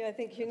continue. I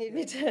think you need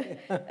me to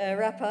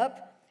wrap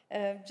up.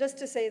 Just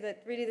to say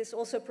that really this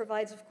also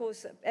provides, of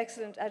course,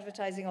 excellent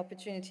advertising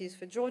opportunities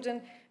for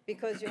Jordan,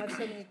 because you have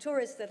so many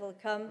tourists that will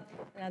come.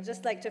 And I'd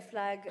just like to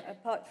flag,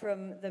 apart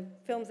from the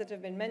films that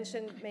have been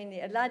mentioned,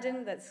 mainly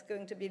Aladdin, that's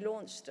going to be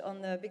launched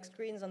on the big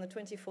screens on the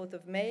 24th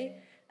of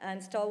May,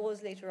 and Star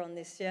Wars later on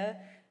this year.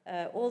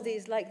 All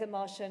these, like The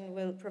Martian,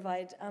 will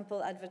provide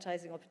ample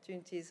advertising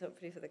opportunities,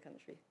 hopefully, for the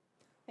country.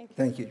 Thank you.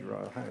 Thank you, Your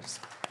Royal Highness.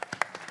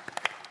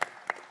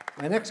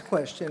 My next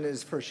question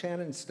is for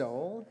Shannon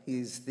Stowell.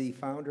 He's the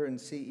founder and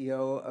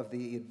CEO of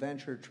the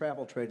Adventure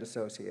Travel Trade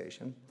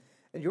Association.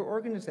 And your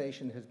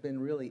organization has been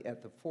really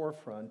at the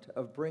forefront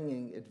of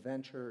bringing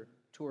adventure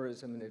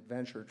tourism and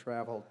adventure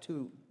travel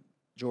to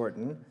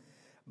Jordan.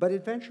 But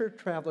adventure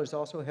travelers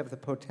also have the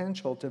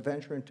potential to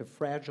venture into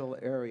fragile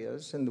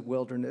areas in the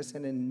wilderness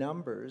and in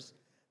numbers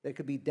that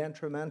could be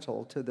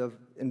detrimental to the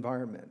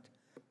environment.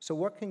 So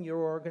what can your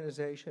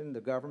organization, the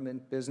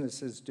government,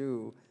 businesses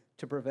do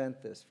to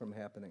prevent this from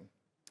happening?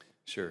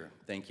 Sure.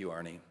 Thank you,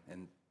 Arnie.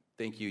 And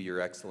thank you, Your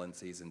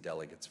Excellencies and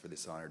delegates, for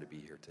this honor to be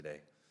here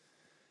today.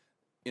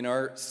 In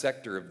our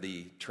sector of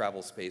the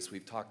travel space,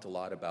 we've talked a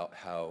lot about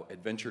how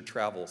adventure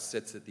travel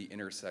sits at the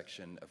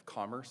intersection of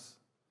commerce,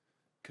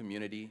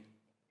 community,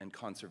 and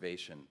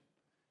conservation.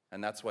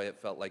 And that's why it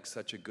felt like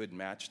such a good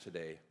match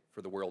today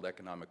for the World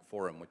Economic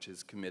Forum, which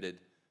is committed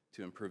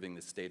to improving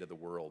the state of the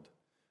world.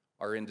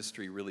 Our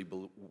industry really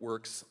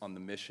works on the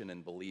mission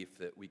and belief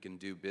that we can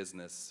do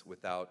business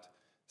without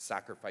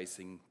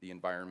sacrificing the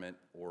environment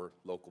or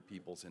local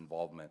people's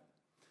involvement.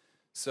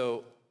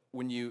 So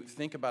when you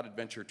think about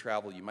adventure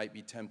travel, you might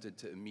be tempted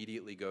to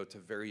immediately go to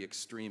very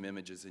extreme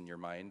images in your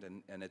mind,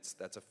 and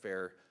that's a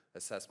fair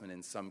assessment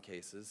in some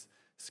cases.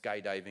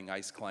 Skydiving,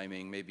 ice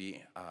climbing,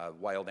 maybe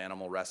wild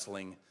animal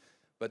wrestling.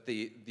 But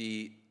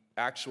the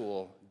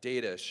actual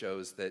data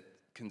shows that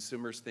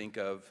consumers think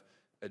of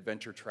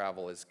adventure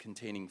travel as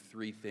containing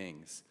three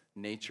things: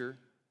 nature,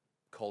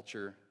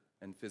 culture,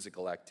 and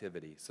physical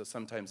activity. So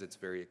sometimes it's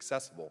very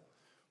accessible.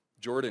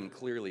 Jordan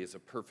clearly is a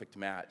perfect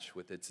match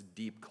with its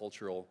deep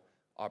cultural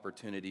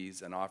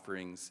opportunities and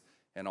offerings,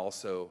 and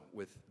also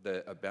with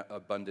the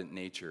abundant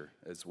nature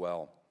as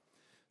well.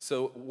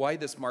 So why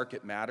this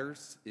market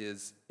matters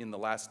is in the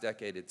last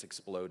decade it's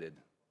exploded.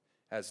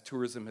 As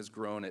tourism has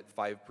grown at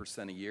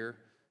 5% a year,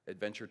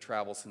 adventure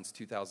travel since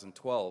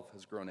 2012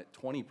 has grown at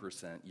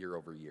 20% year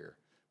over year,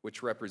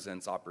 which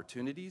represents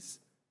opportunities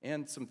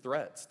and some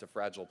threats to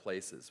fragile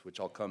places, which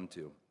I'll come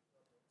to.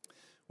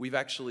 We've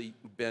actually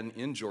been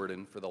in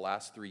Jordan for the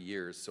last 3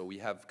 years, so we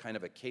have kind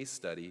of a case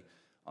study,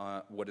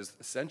 what is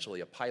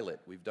essentially a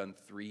pilot. We've done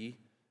 3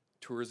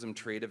 tourism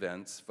trade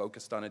events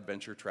focused on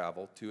adventure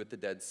travel, 2 at the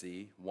Dead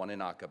Sea, 1 in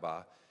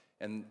Aqaba,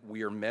 and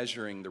we are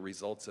measuring the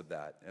results of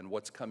that. And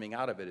what's coming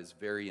out of it is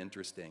very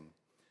interesting.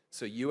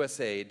 So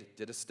USAID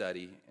did a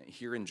study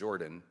here in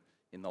Jordan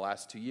in the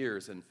last 2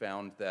 years and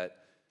found that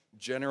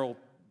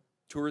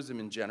tourism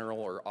in general,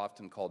 or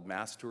often called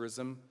mass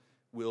tourism,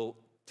 will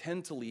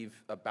tend to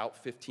leave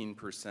about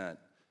 15%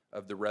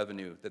 of the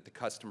revenue that the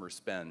customer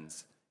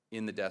spends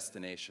in the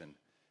destination.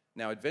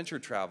 Now, adventure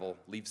travel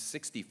leaves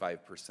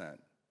 65%.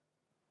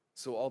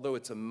 So although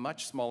it's a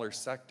much smaller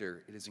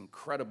sector, it is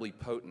incredibly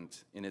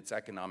potent in its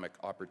economic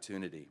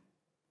opportunity.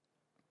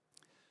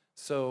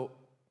 So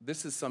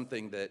this is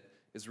something that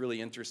is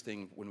really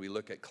interesting when we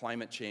look at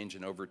climate change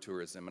and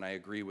over-tourism, and I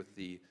agree with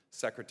the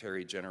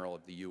Secretary General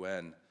of the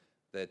UN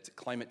that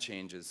climate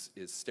change is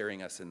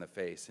staring us in the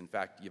face. In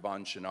fact,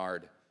 Yvon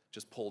Chouinard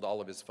just pulled all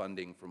of his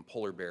funding from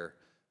polar bear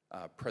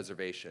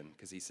preservation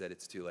because he said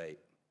it's too late,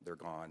 they're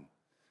gone,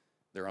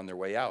 they're on their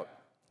way out.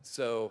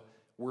 So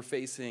we're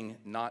facing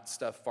not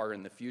stuff far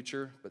in the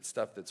future, but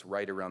stuff that's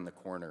right around the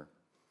corner.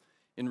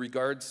 In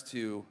regards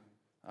to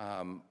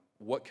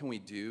what can we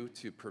do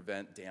to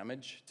prevent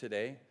damage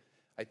today,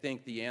 I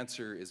think the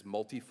answer is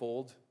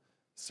multifold.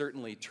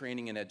 Certainly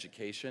training and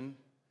education,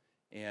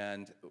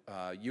 and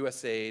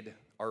USAID,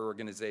 our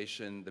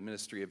organization, the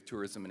Ministry of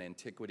Tourism and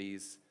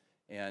Antiquities,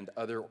 and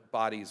other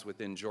bodies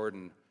within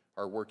Jordan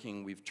are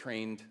working. We've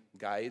trained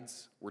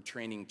guides, we're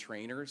training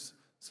trainers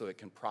so it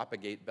can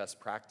propagate best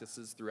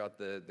practices throughout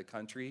the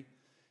country.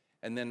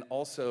 And then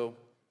also,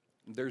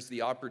 there's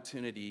the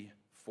opportunity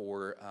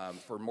for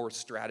more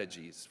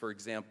strategies. For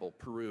example,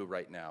 Peru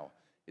right now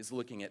is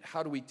looking at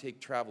how do we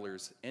take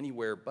travelers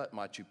anywhere but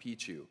Machu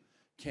Picchu?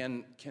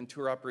 Can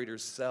tour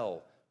operators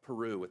sell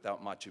Peru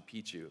without Machu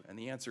Picchu? And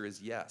the answer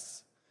is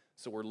yes.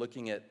 So we're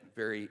looking at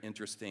very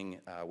interesting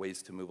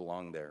ways to move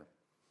along there.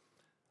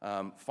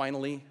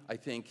 Finally, I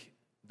think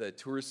the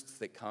tourists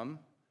that come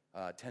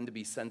tend to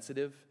be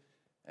sensitive.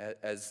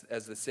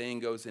 As the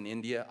saying goes in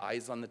India,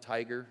 eyes on the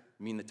tiger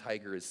mean the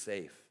tiger is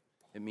safe.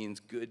 It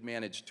means good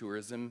managed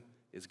tourism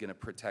is going to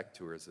protect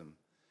tourism.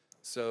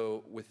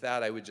 So with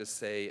that, I would just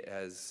say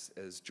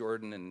as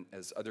Jordan and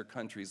as other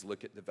countries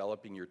look at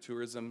developing your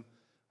tourism,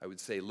 I would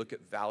say look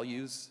at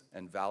values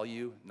and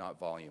value, not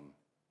volume.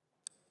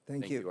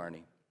 Thank you,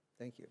 Arnie.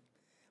 Thank you.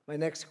 My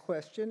next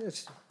question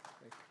is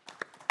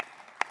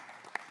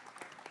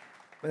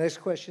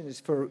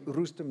for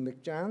Rustom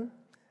Mkhjian,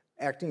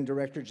 Acting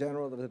Director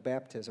General of the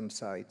Baptism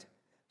Site.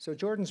 So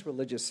Jordan's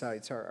religious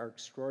sites are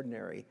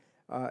extraordinary.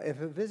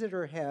 If a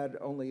visitor had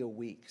only a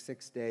week,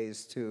 6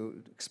 days,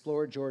 to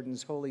explore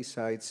Jordan's holy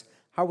sites,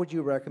 how would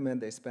you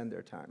recommend they spend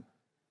their time?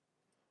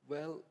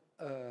 Well,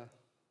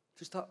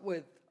 to start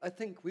with, I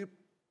think we're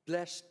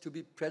blessed to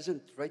be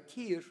present right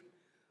here,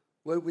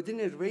 where within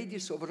a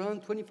radius of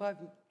around 25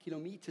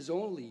 kilometers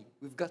only,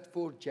 we've got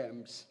 4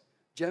 gems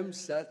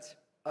that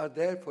are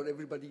there for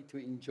everybody to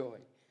enjoy.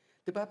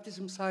 The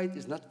baptism site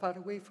is not far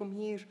away from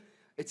here.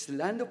 It's the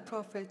land of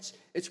prophets.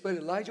 It's where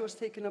Elijah was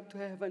taken up to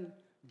heaven.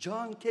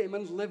 John came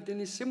and lived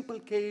in a simple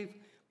cave,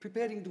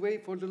 preparing the way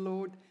for the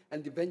Lord.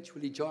 And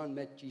eventually John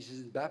met Jesus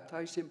and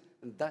baptized him.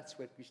 And that's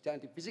where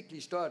Christianity physically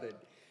started.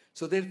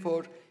 So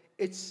therefore,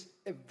 it's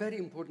a very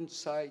important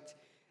site.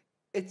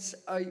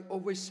 I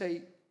always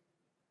say,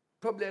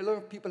 probably a lot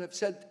of people have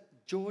said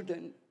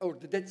Jordan or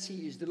the Dead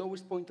Sea is the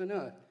lowest point on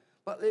earth.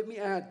 But let me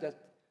add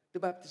that the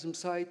baptism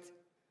site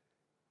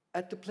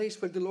at the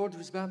place where the Lord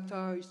was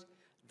baptized,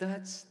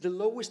 that's the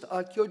lowest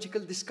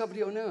archaeological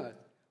discovery on earth,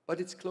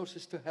 but it's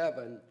closest to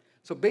heaven.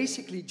 So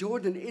basically,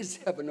 Jordan is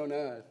heaven on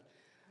earth.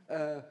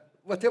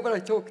 Whatever I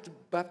talk, the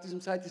baptism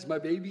site is my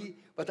baby,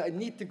 but I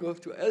need to go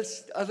to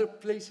other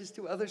places,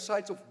 to other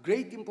sites of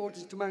great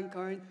importance to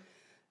mankind.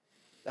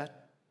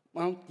 That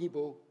Mount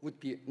Nebo would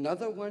be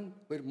another one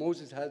where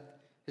Moses had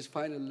his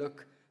final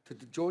look to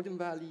the Jordan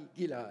Valley,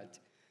 Gilad,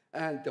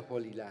 and the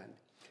Holy Land.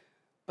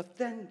 But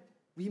then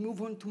we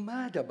move on to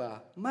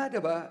Madaba.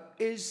 Madaba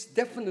is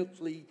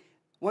definitely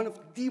one of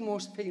the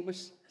most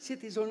famous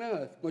cities on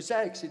earth,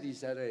 mosaic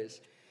cities that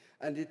is.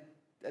 And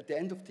at the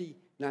end of the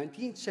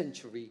 19th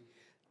century,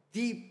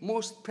 the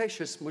most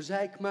precious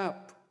mosaic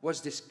map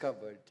was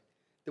discovered.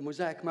 The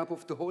mosaic map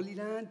of the Holy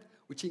Land,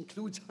 which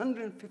includes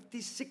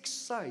 156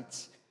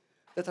 sites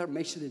that are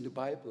mentioned in the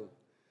Bible.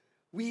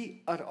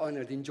 We are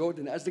honored in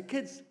Jordan, as the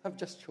kids have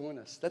just shown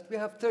us, that we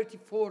have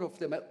 34 of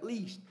them at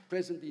least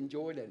present in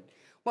Jordan.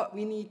 What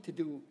we need to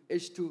do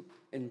is to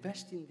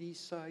invest in these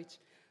sites,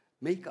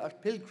 make our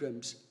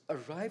pilgrims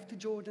arrive to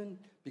Jordan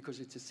because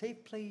it's a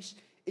safe place,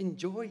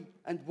 enjoy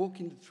and walk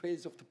in the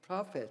trails of the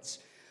prophets.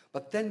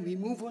 But then we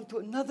move on to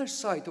another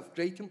site of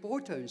great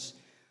importance,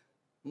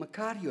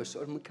 Macarius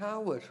or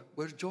Macawer,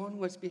 where John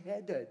was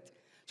beheaded.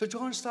 So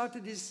John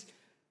started his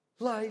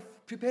life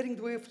preparing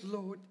the way of the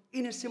Lord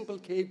in a simple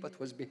cave, but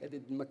was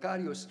beheaded in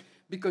Macarius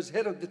because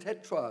Herod the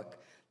Tetrarch,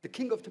 the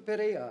king of the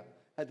Perea,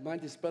 had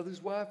married his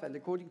brother's wife, and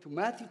according to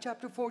Matthew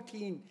chapter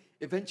 14,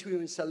 eventually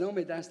when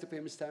Salome danced the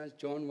famous dance,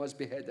 John was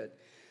beheaded.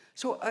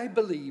 So I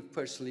believe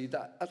personally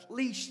that at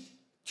least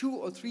 2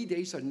 or 3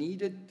 days are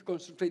needed to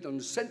concentrate on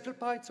the central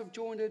parts of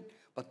Jordan,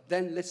 but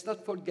then let's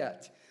not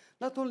forget,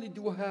 not only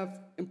do we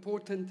have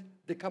important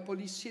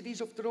Decapolis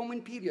cities of the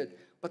Roman period,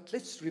 but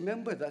let's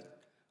remember that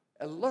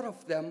a lot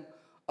of them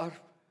are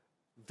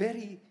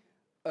very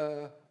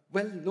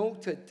well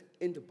noted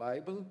in the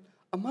Bible.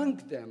 Among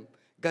them,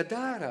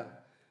 Gadara,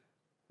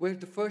 where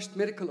the first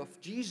miracle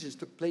of Jesus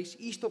took place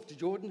east of the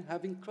Jordan,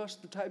 having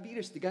crossed the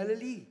Tiberias, the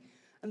Galilee.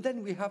 And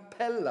then we have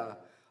Pella.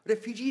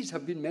 Refugees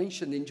have been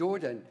mentioned in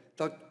Jordan.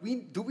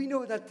 Do we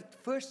know that the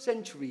first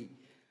century,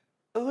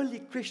 early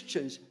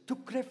Christians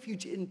took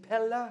refuge in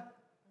Pella?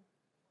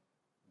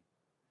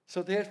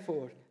 So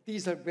therefore,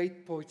 these are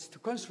great points to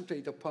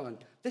concentrate upon.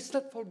 Let's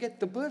not forget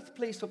the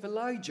birthplace of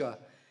Elijah.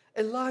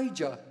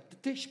 Elijah, the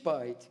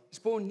Tishbite, is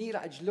born near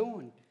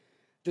Ajlon,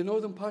 the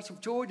northern parts of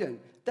Jordan.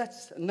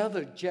 That's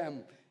another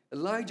gem.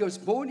 Elijah was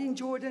born in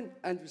Jordan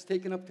and was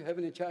taken up to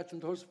heaven in chariots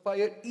and horse of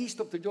fire east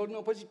of the Jordan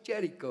opposite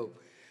Jericho.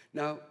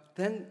 Now,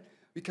 then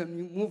we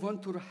can move on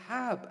to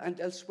Rahab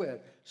and elsewhere.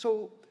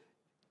 So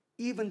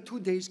even 2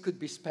 days could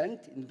be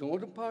spent in the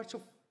northern parts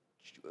of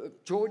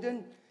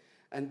Jordan,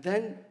 and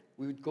then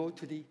we would go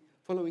to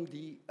following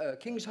the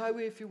King's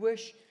Highway, if you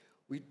wish.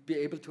 We'd be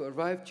able to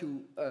arrive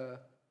to,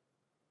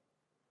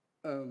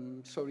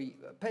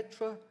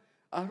 Petra,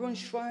 Aaron's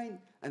shrine,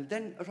 and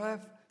then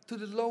arrive to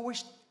the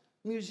lowest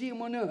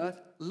museum on earth,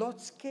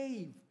 Lot's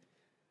Cave.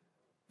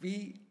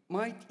 We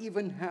might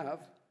even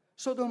have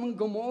Sodom and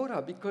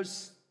Gomorrah,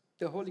 because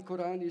the Holy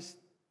Quran is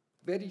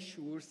very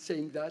sure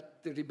saying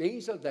that the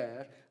remains are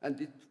there,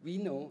 and we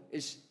know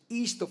is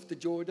east of the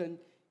Jordan,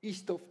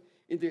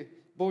 in the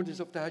borders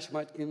of the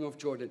Hashemite Kingdom of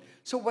Jordan.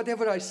 So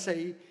whatever I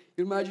say,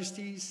 Your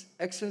Majesties,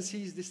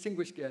 Excellencies,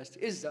 distinguished guests,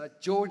 is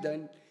that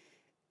Jordan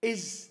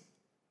is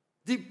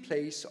the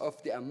place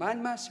of the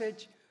Amman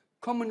message,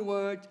 common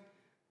word,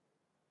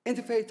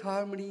 interfaith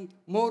harmony.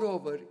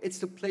 Moreover, it's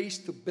the place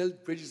to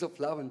build bridges of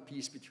love and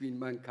peace between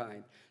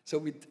mankind. So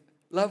we'd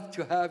love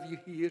to have you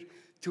here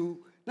to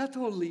not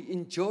only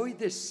enjoy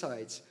these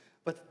sites,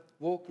 but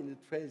walk in the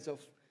trails of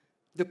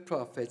the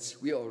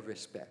prophets we all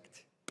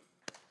respect.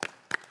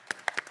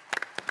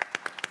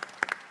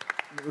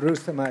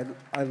 Rustom,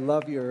 I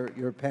love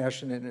your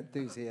passion and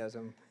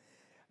enthusiasm.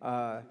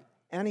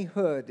 Anni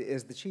Hood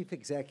is the chief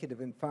executive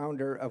and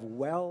founder of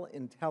Well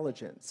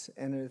Intelligence,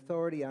 and an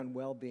authority on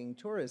well-being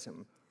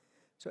tourism.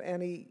 So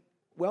Anni,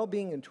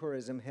 well-being in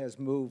tourism has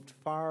moved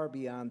far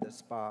beyond the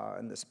spa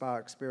and the spa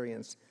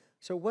experience.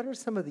 So what are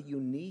some of the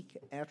unique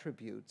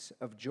attributes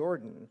of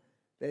Jordan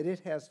that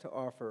it has to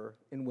offer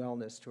in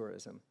wellness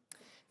tourism?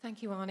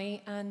 Thank you,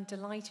 Arnie, and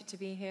delighted to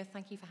be here.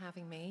 Thank you for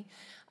having me.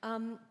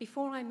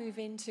 Before I move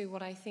into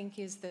what I think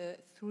is the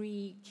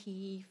 3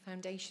 key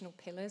foundational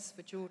pillars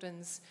for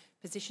Jordan's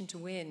position to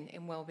win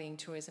in well-being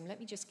tourism, let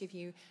me just give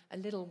you a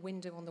little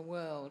window on the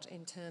world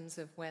in terms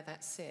of where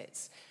that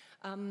sits.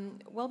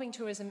 Well-being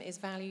tourism is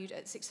valued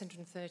at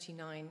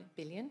 $639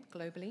 billion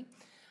globally.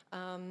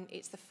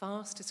 It's the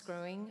fastest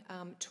growing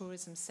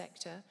tourism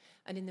sector.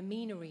 And in the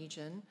MENA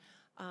region,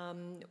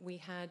 we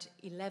had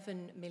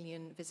 11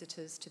 million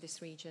visitors to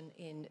this region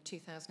in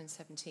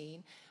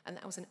 2017, and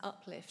that was an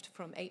uplift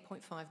from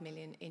 8.5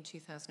 million in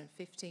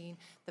 2015,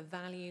 the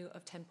value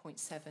of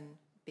 10.7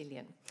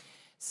 billion.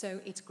 So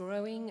it's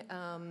growing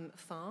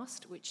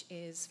fast, which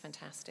is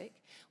fantastic.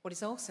 What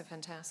is also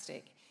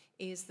fantastic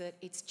is that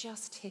it's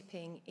just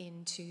tipping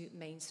into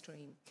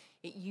mainstream.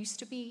 It used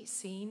to be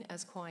seen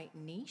as quite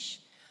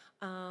niche,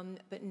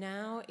 but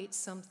now it's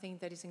something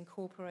that is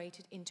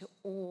incorporated into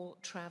all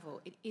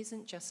travel. It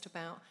isn't just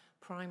about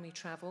primary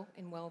travel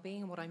in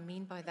well-being, and what I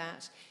mean by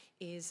that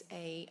is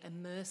an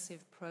immersive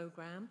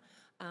program,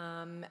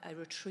 a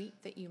retreat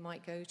that you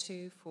might go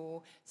to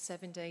for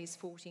 7 days,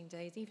 14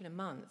 days, even a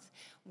month.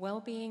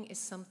 Well-being is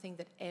something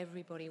that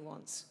everybody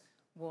wants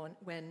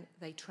when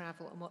they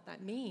travel, and what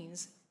that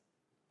means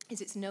is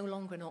it's no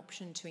longer an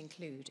option to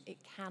include. It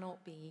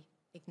cannot be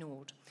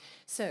ignored.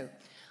 So,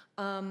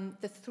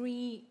 the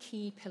three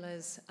key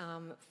pillars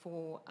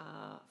for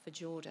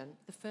Jordan.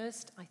 The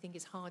first, I think,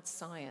 is hard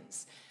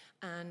science.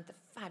 And the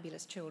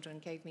fabulous children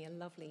gave me a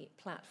lovely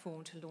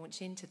platform to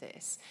launch into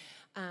this.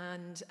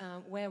 And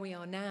where we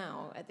are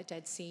now at the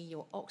Dead Sea,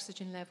 your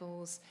oxygen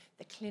levels,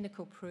 the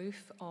clinical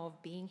proof of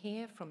being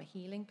here from a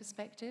healing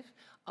perspective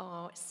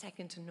are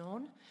second to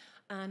none.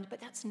 But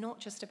that's not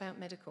just about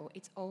medical,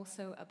 it's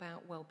also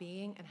about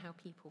well-being and how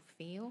people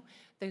feel.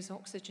 Those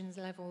oxygen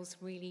levels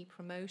really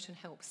promote and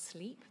help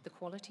sleep, the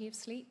quality of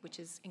sleep, which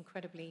is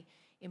incredibly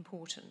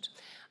important.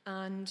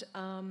 And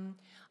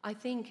I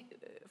think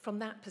from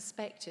that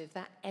perspective,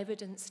 that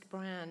evidenced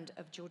brand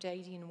of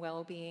Jordanian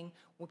well-being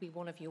will be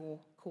one of your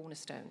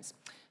cornerstones.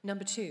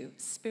 Number two,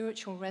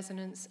 spiritual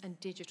resonance and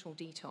digital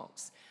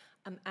detox.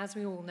 As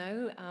we all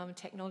know,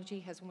 technology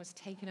has almost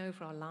taken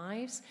over our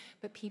lives,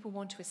 but people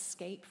want to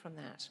escape from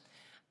that.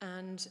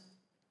 And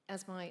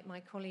as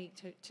my colleague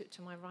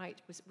to my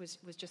right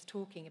was just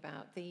talking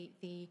about,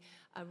 the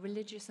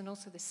religious and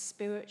also the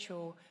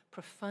spiritual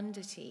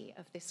profundity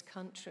of this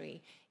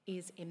country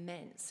is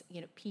immense.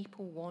 You know,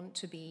 people want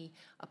to be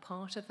a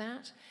part of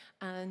that,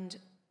 and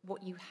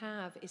what you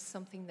have is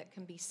something that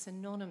can be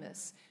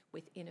synonymous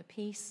with inner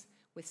peace,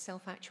 with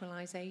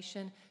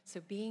self-actualization.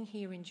 So being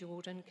here in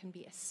Jordan can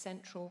be a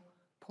central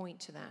point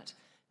to that.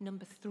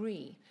 Number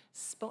three,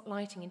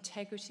 spotlighting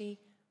integrity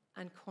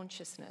and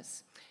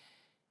consciousness.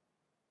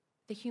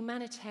 The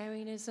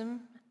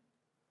humanitarianism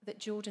that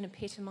Jordan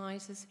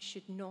epitomizes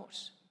should not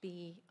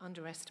be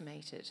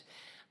underestimated.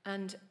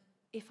 And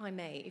if I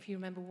may, if you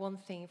remember one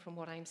thing from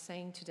what I'm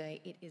saying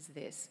today, it is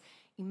this.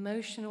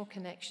 Emotional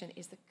connection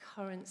is the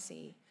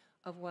currency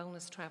of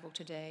wellness travel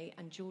today,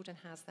 and Jordan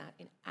has that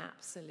in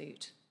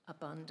absolute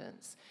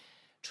abundance.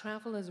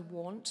 Travelers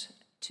want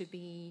to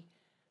be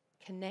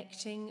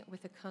connecting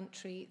with a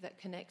country that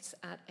connects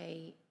at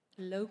a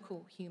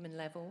local human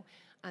level,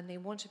 and they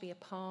want to be a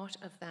part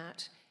of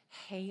that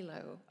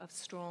halo of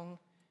strong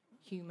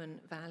human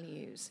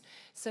values.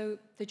 So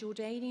the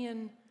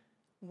Jordanian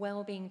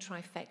well-being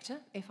trifecta,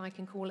 if I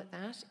can call it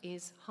that,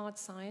 is hard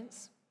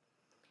science,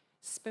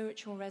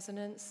 spiritual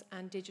resonance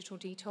and digital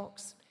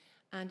detox,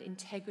 and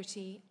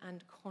integrity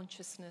and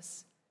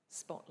consciousness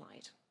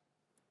spotlight.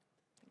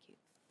 Thank you.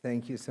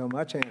 Thank you so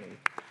much, Annie.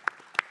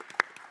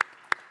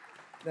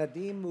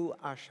 Nadim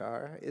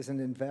Muasher is an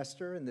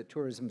investor in the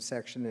tourism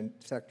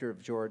sector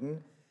of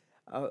Jordan.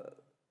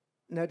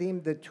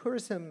 Nadim, the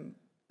tourism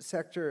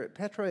sector,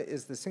 Petra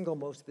is the single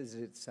most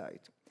visited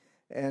site,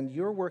 and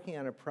you're working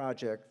on a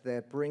project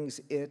that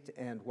brings it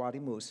and Wadi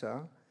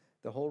Musa,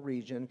 the whole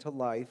region, to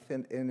life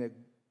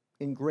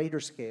in greater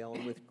scale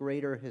with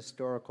greater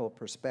historical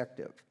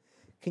perspective.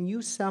 Can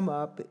you sum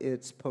up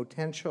its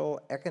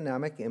potential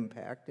economic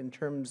impact in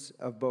terms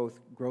of both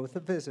growth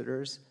of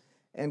visitors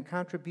and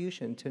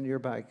contribution to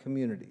nearby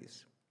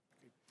communities?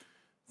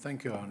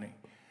 Thank you, Arnie.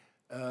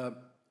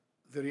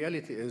 The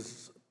reality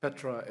is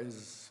Petra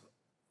is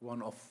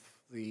one of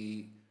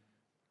the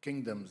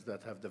kingdoms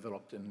that have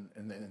developed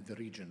in the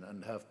region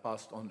and have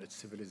passed on its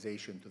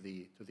civilization to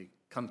the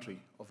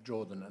country of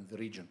Jordan and the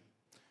region.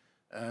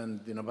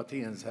 And the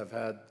Nabateans have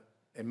had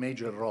a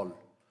major role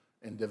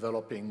in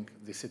developing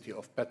the city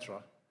of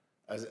Petra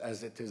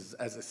as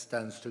it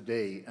stands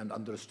today and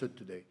understood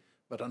today.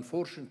 But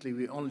unfortunately,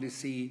 we only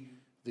see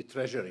the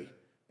treasury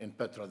in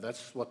Petra.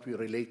 That's what we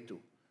relate to.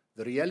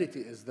 The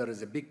reality is there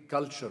is a big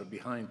culture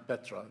behind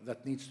Petra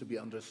that needs to be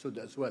understood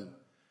as well,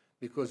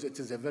 because it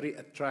is a very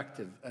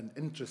attractive and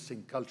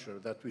interesting culture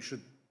that we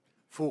should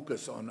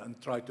focus on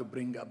and try to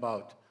bring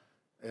about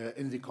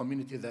in the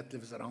community that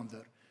lives around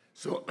there.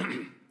 So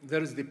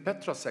there is the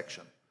Petra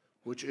section,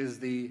 which is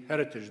the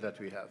heritage that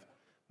we have,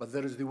 but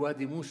there is the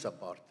Wadi Musa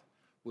part,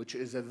 which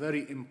is a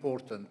very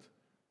important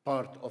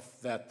part of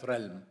that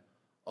realm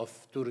of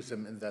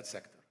tourism in that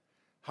sector.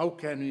 How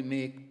can we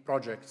make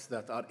projects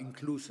that are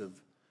inclusive,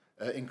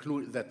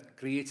 that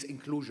creates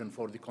inclusion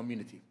for the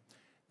community,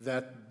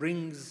 that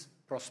brings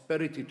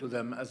prosperity to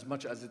them as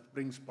much as it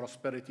brings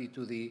prosperity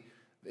to the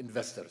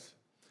investors?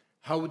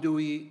 How do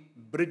we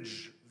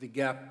bridge the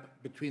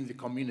gap between the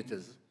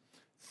communities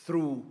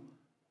through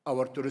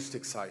our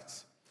touristic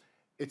sites.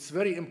 It's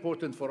very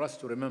important for us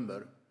to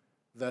remember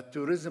that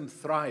tourism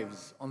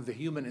thrives on the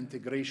human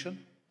integration,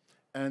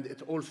 and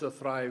it also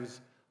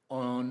thrives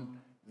on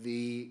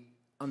the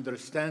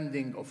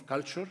understanding of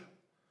culture,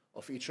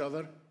 of each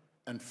other,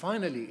 and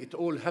finally, it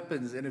all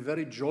happens in a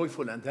very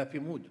joyful and happy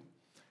mood.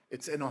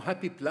 It's in a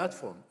happy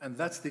platform, and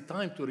that's the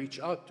time to reach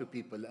out to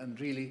people and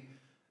really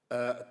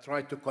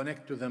try to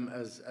connect to them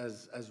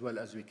as well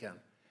as we can.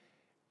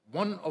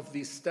 One of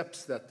these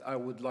steps that I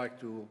would like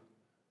to,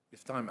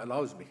 if time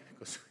allows me,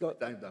 because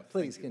time's up.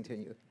 Please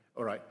continue.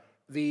 All right.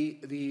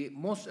 The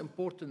most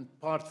important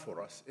part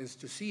for us is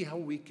to see how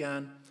we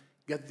can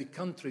get the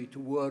country to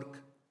work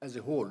as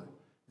a whole.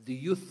 The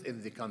youth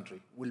in the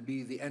country will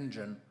be the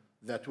engine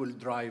that will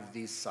drive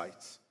these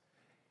sites.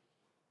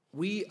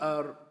 We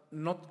are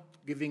not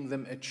giving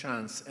them a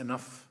chance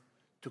enough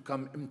to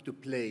come into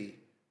play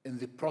in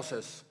the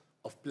process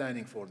of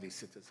planning for these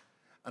cities.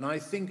 And I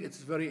think it's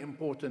very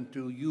important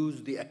to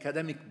use the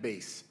academic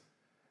base,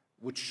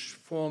 which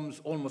forms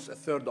almost a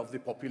third of the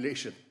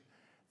population,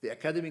 the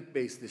academic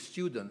base, the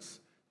students,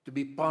 to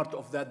be part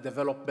of that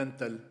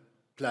developmental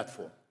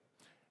platform.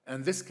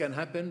 And this can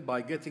happen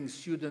by getting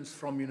students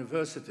from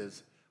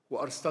universities who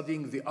are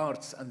studying the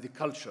arts and the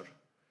culture,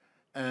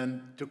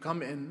 and to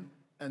come in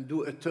and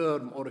do a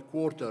term or a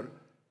quarter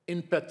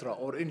in Petra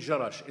or in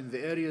H.R.H, in the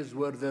areas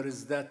where there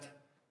is that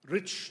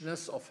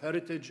richness of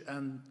heritage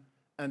and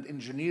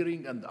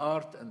engineering and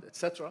art and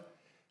etc.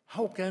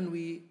 How can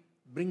we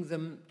bring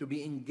them to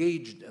be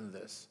engaged in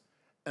this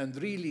and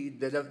really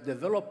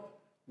develop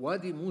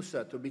Wadi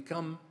Musa to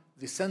become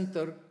the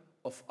center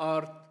of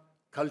art,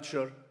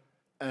 culture,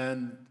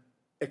 and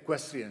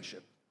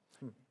equestrianship?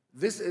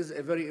 This is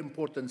a very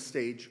important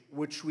stage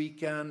which we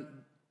can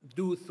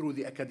do through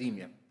the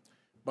academia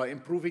by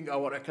improving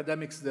our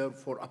academics there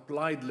for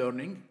applied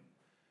learning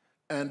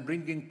and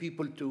bringing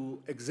people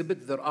to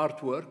exhibit their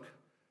artwork,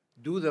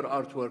 do their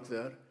artwork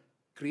there,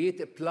 create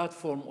a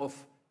platform of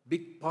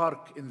big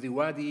park in the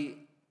Wadi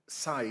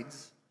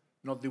sides,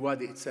 not the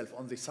Wadi itself,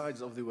 on the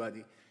sides of the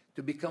Wadi,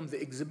 to become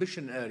the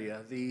exhibition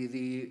area,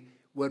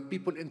 where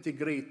people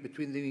integrate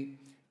between the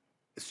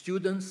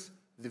students,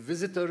 the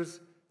visitors,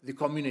 the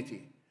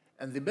community.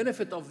 And the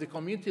benefit of the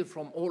community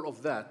from all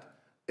of that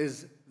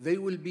is they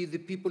will be the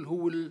people who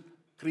will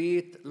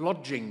create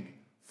lodging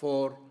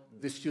for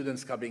the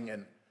students coming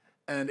in.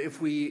 And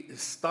if we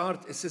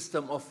start a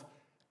system of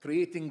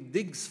creating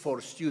digs for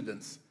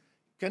students,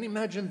 can you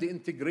imagine the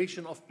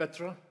integration of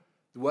Petra,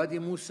 the Wadi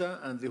Musa,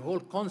 and the whole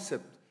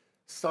concept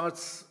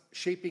starts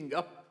shaping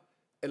up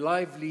a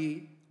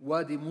lively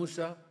Wadi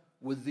Musa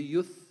with the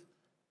youth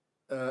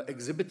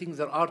exhibiting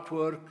their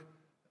artwork,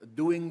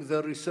 doing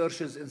their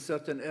researches in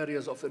certain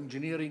areas of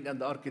engineering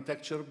and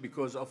architecture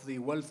because of the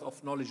wealth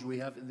of knowledge we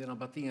have in the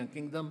Nabatean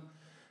kingdom.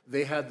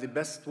 They had the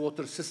best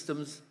water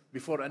systems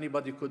before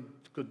anybody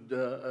could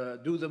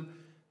do them.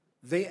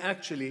 They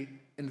actually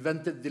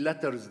invented the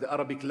letters, the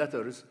Arabic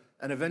letters,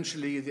 and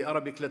eventually the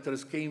Arabic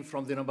letters came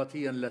from the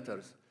Nabatean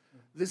letters.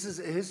 This is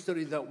a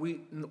history that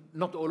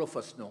not all of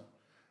us know.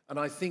 And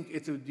I think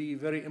it would be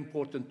very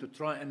important to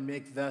try and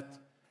make that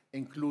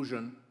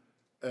inclusion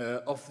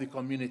of the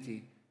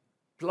community,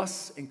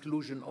 plus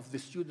inclusion of the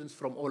students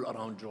from all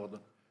around Jordan.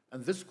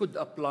 And this could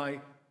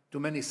apply to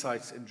many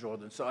sites in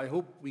Jordan. So I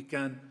hope we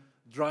can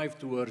drive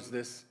towards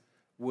this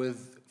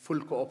with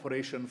full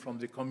cooperation from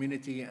the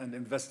community and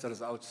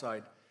investors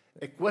outside.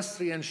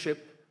 Equestrianship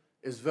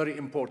is very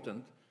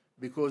important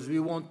because we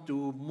want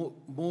to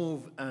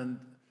move and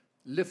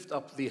lift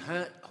up the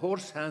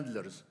horse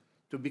handlers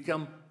to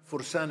become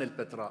Fursan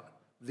al-Petra,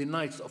 the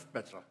Knights of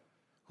Petra,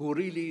 who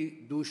really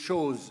do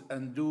shows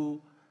and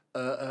do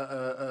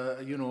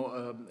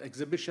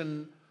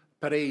exhibition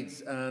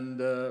parades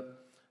and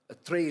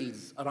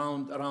trails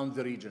around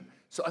the region.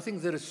 So I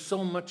think there is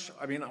so much.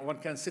 I mean, one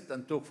can sit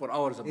and talk for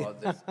hours about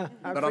this, but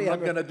I'm not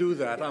going to do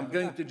that. I'm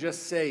going to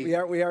just say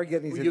we are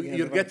getting to the end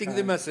you're of getting our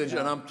the time. message,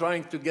 and I'm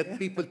trying to get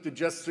people to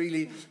just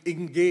really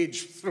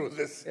engage through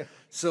this.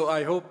 So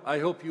I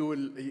hope you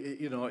will.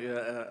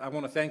 I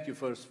want to thank you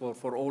first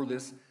for all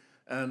this,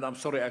 and I'm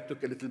sorry I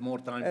took a little more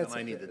time than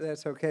I needed.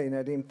 That's okay,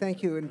 Nadim.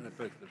 Thank you. And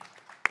Thank you.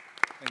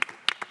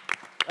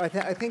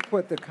 I think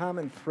what the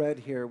common thread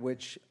here,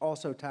 which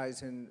also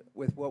ties in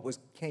with what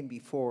came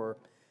before,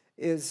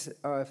 is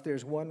if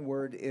there's one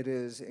word, it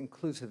is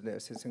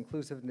inclusiveness. It's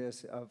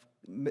inclusiveness of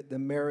the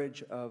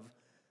marriage of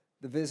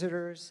the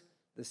visitors,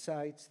 the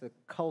sites, the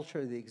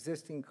culture, the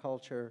existing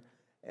culture,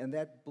 and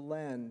that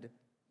blend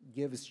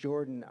gives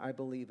Jordan, I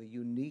believe, a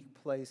unique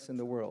place in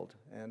the world.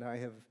 And I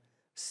have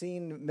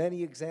seen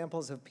many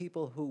examples of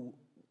people who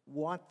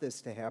want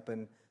this to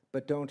happen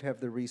but don't have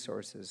the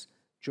resources.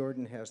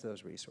 Jordan has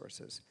those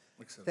resources.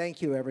 Excellent.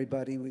 Thank you,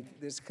 everybody.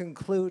 This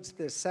concludes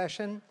this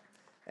session,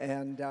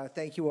 and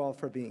thank you all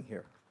for being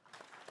here.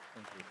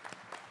 Thank you.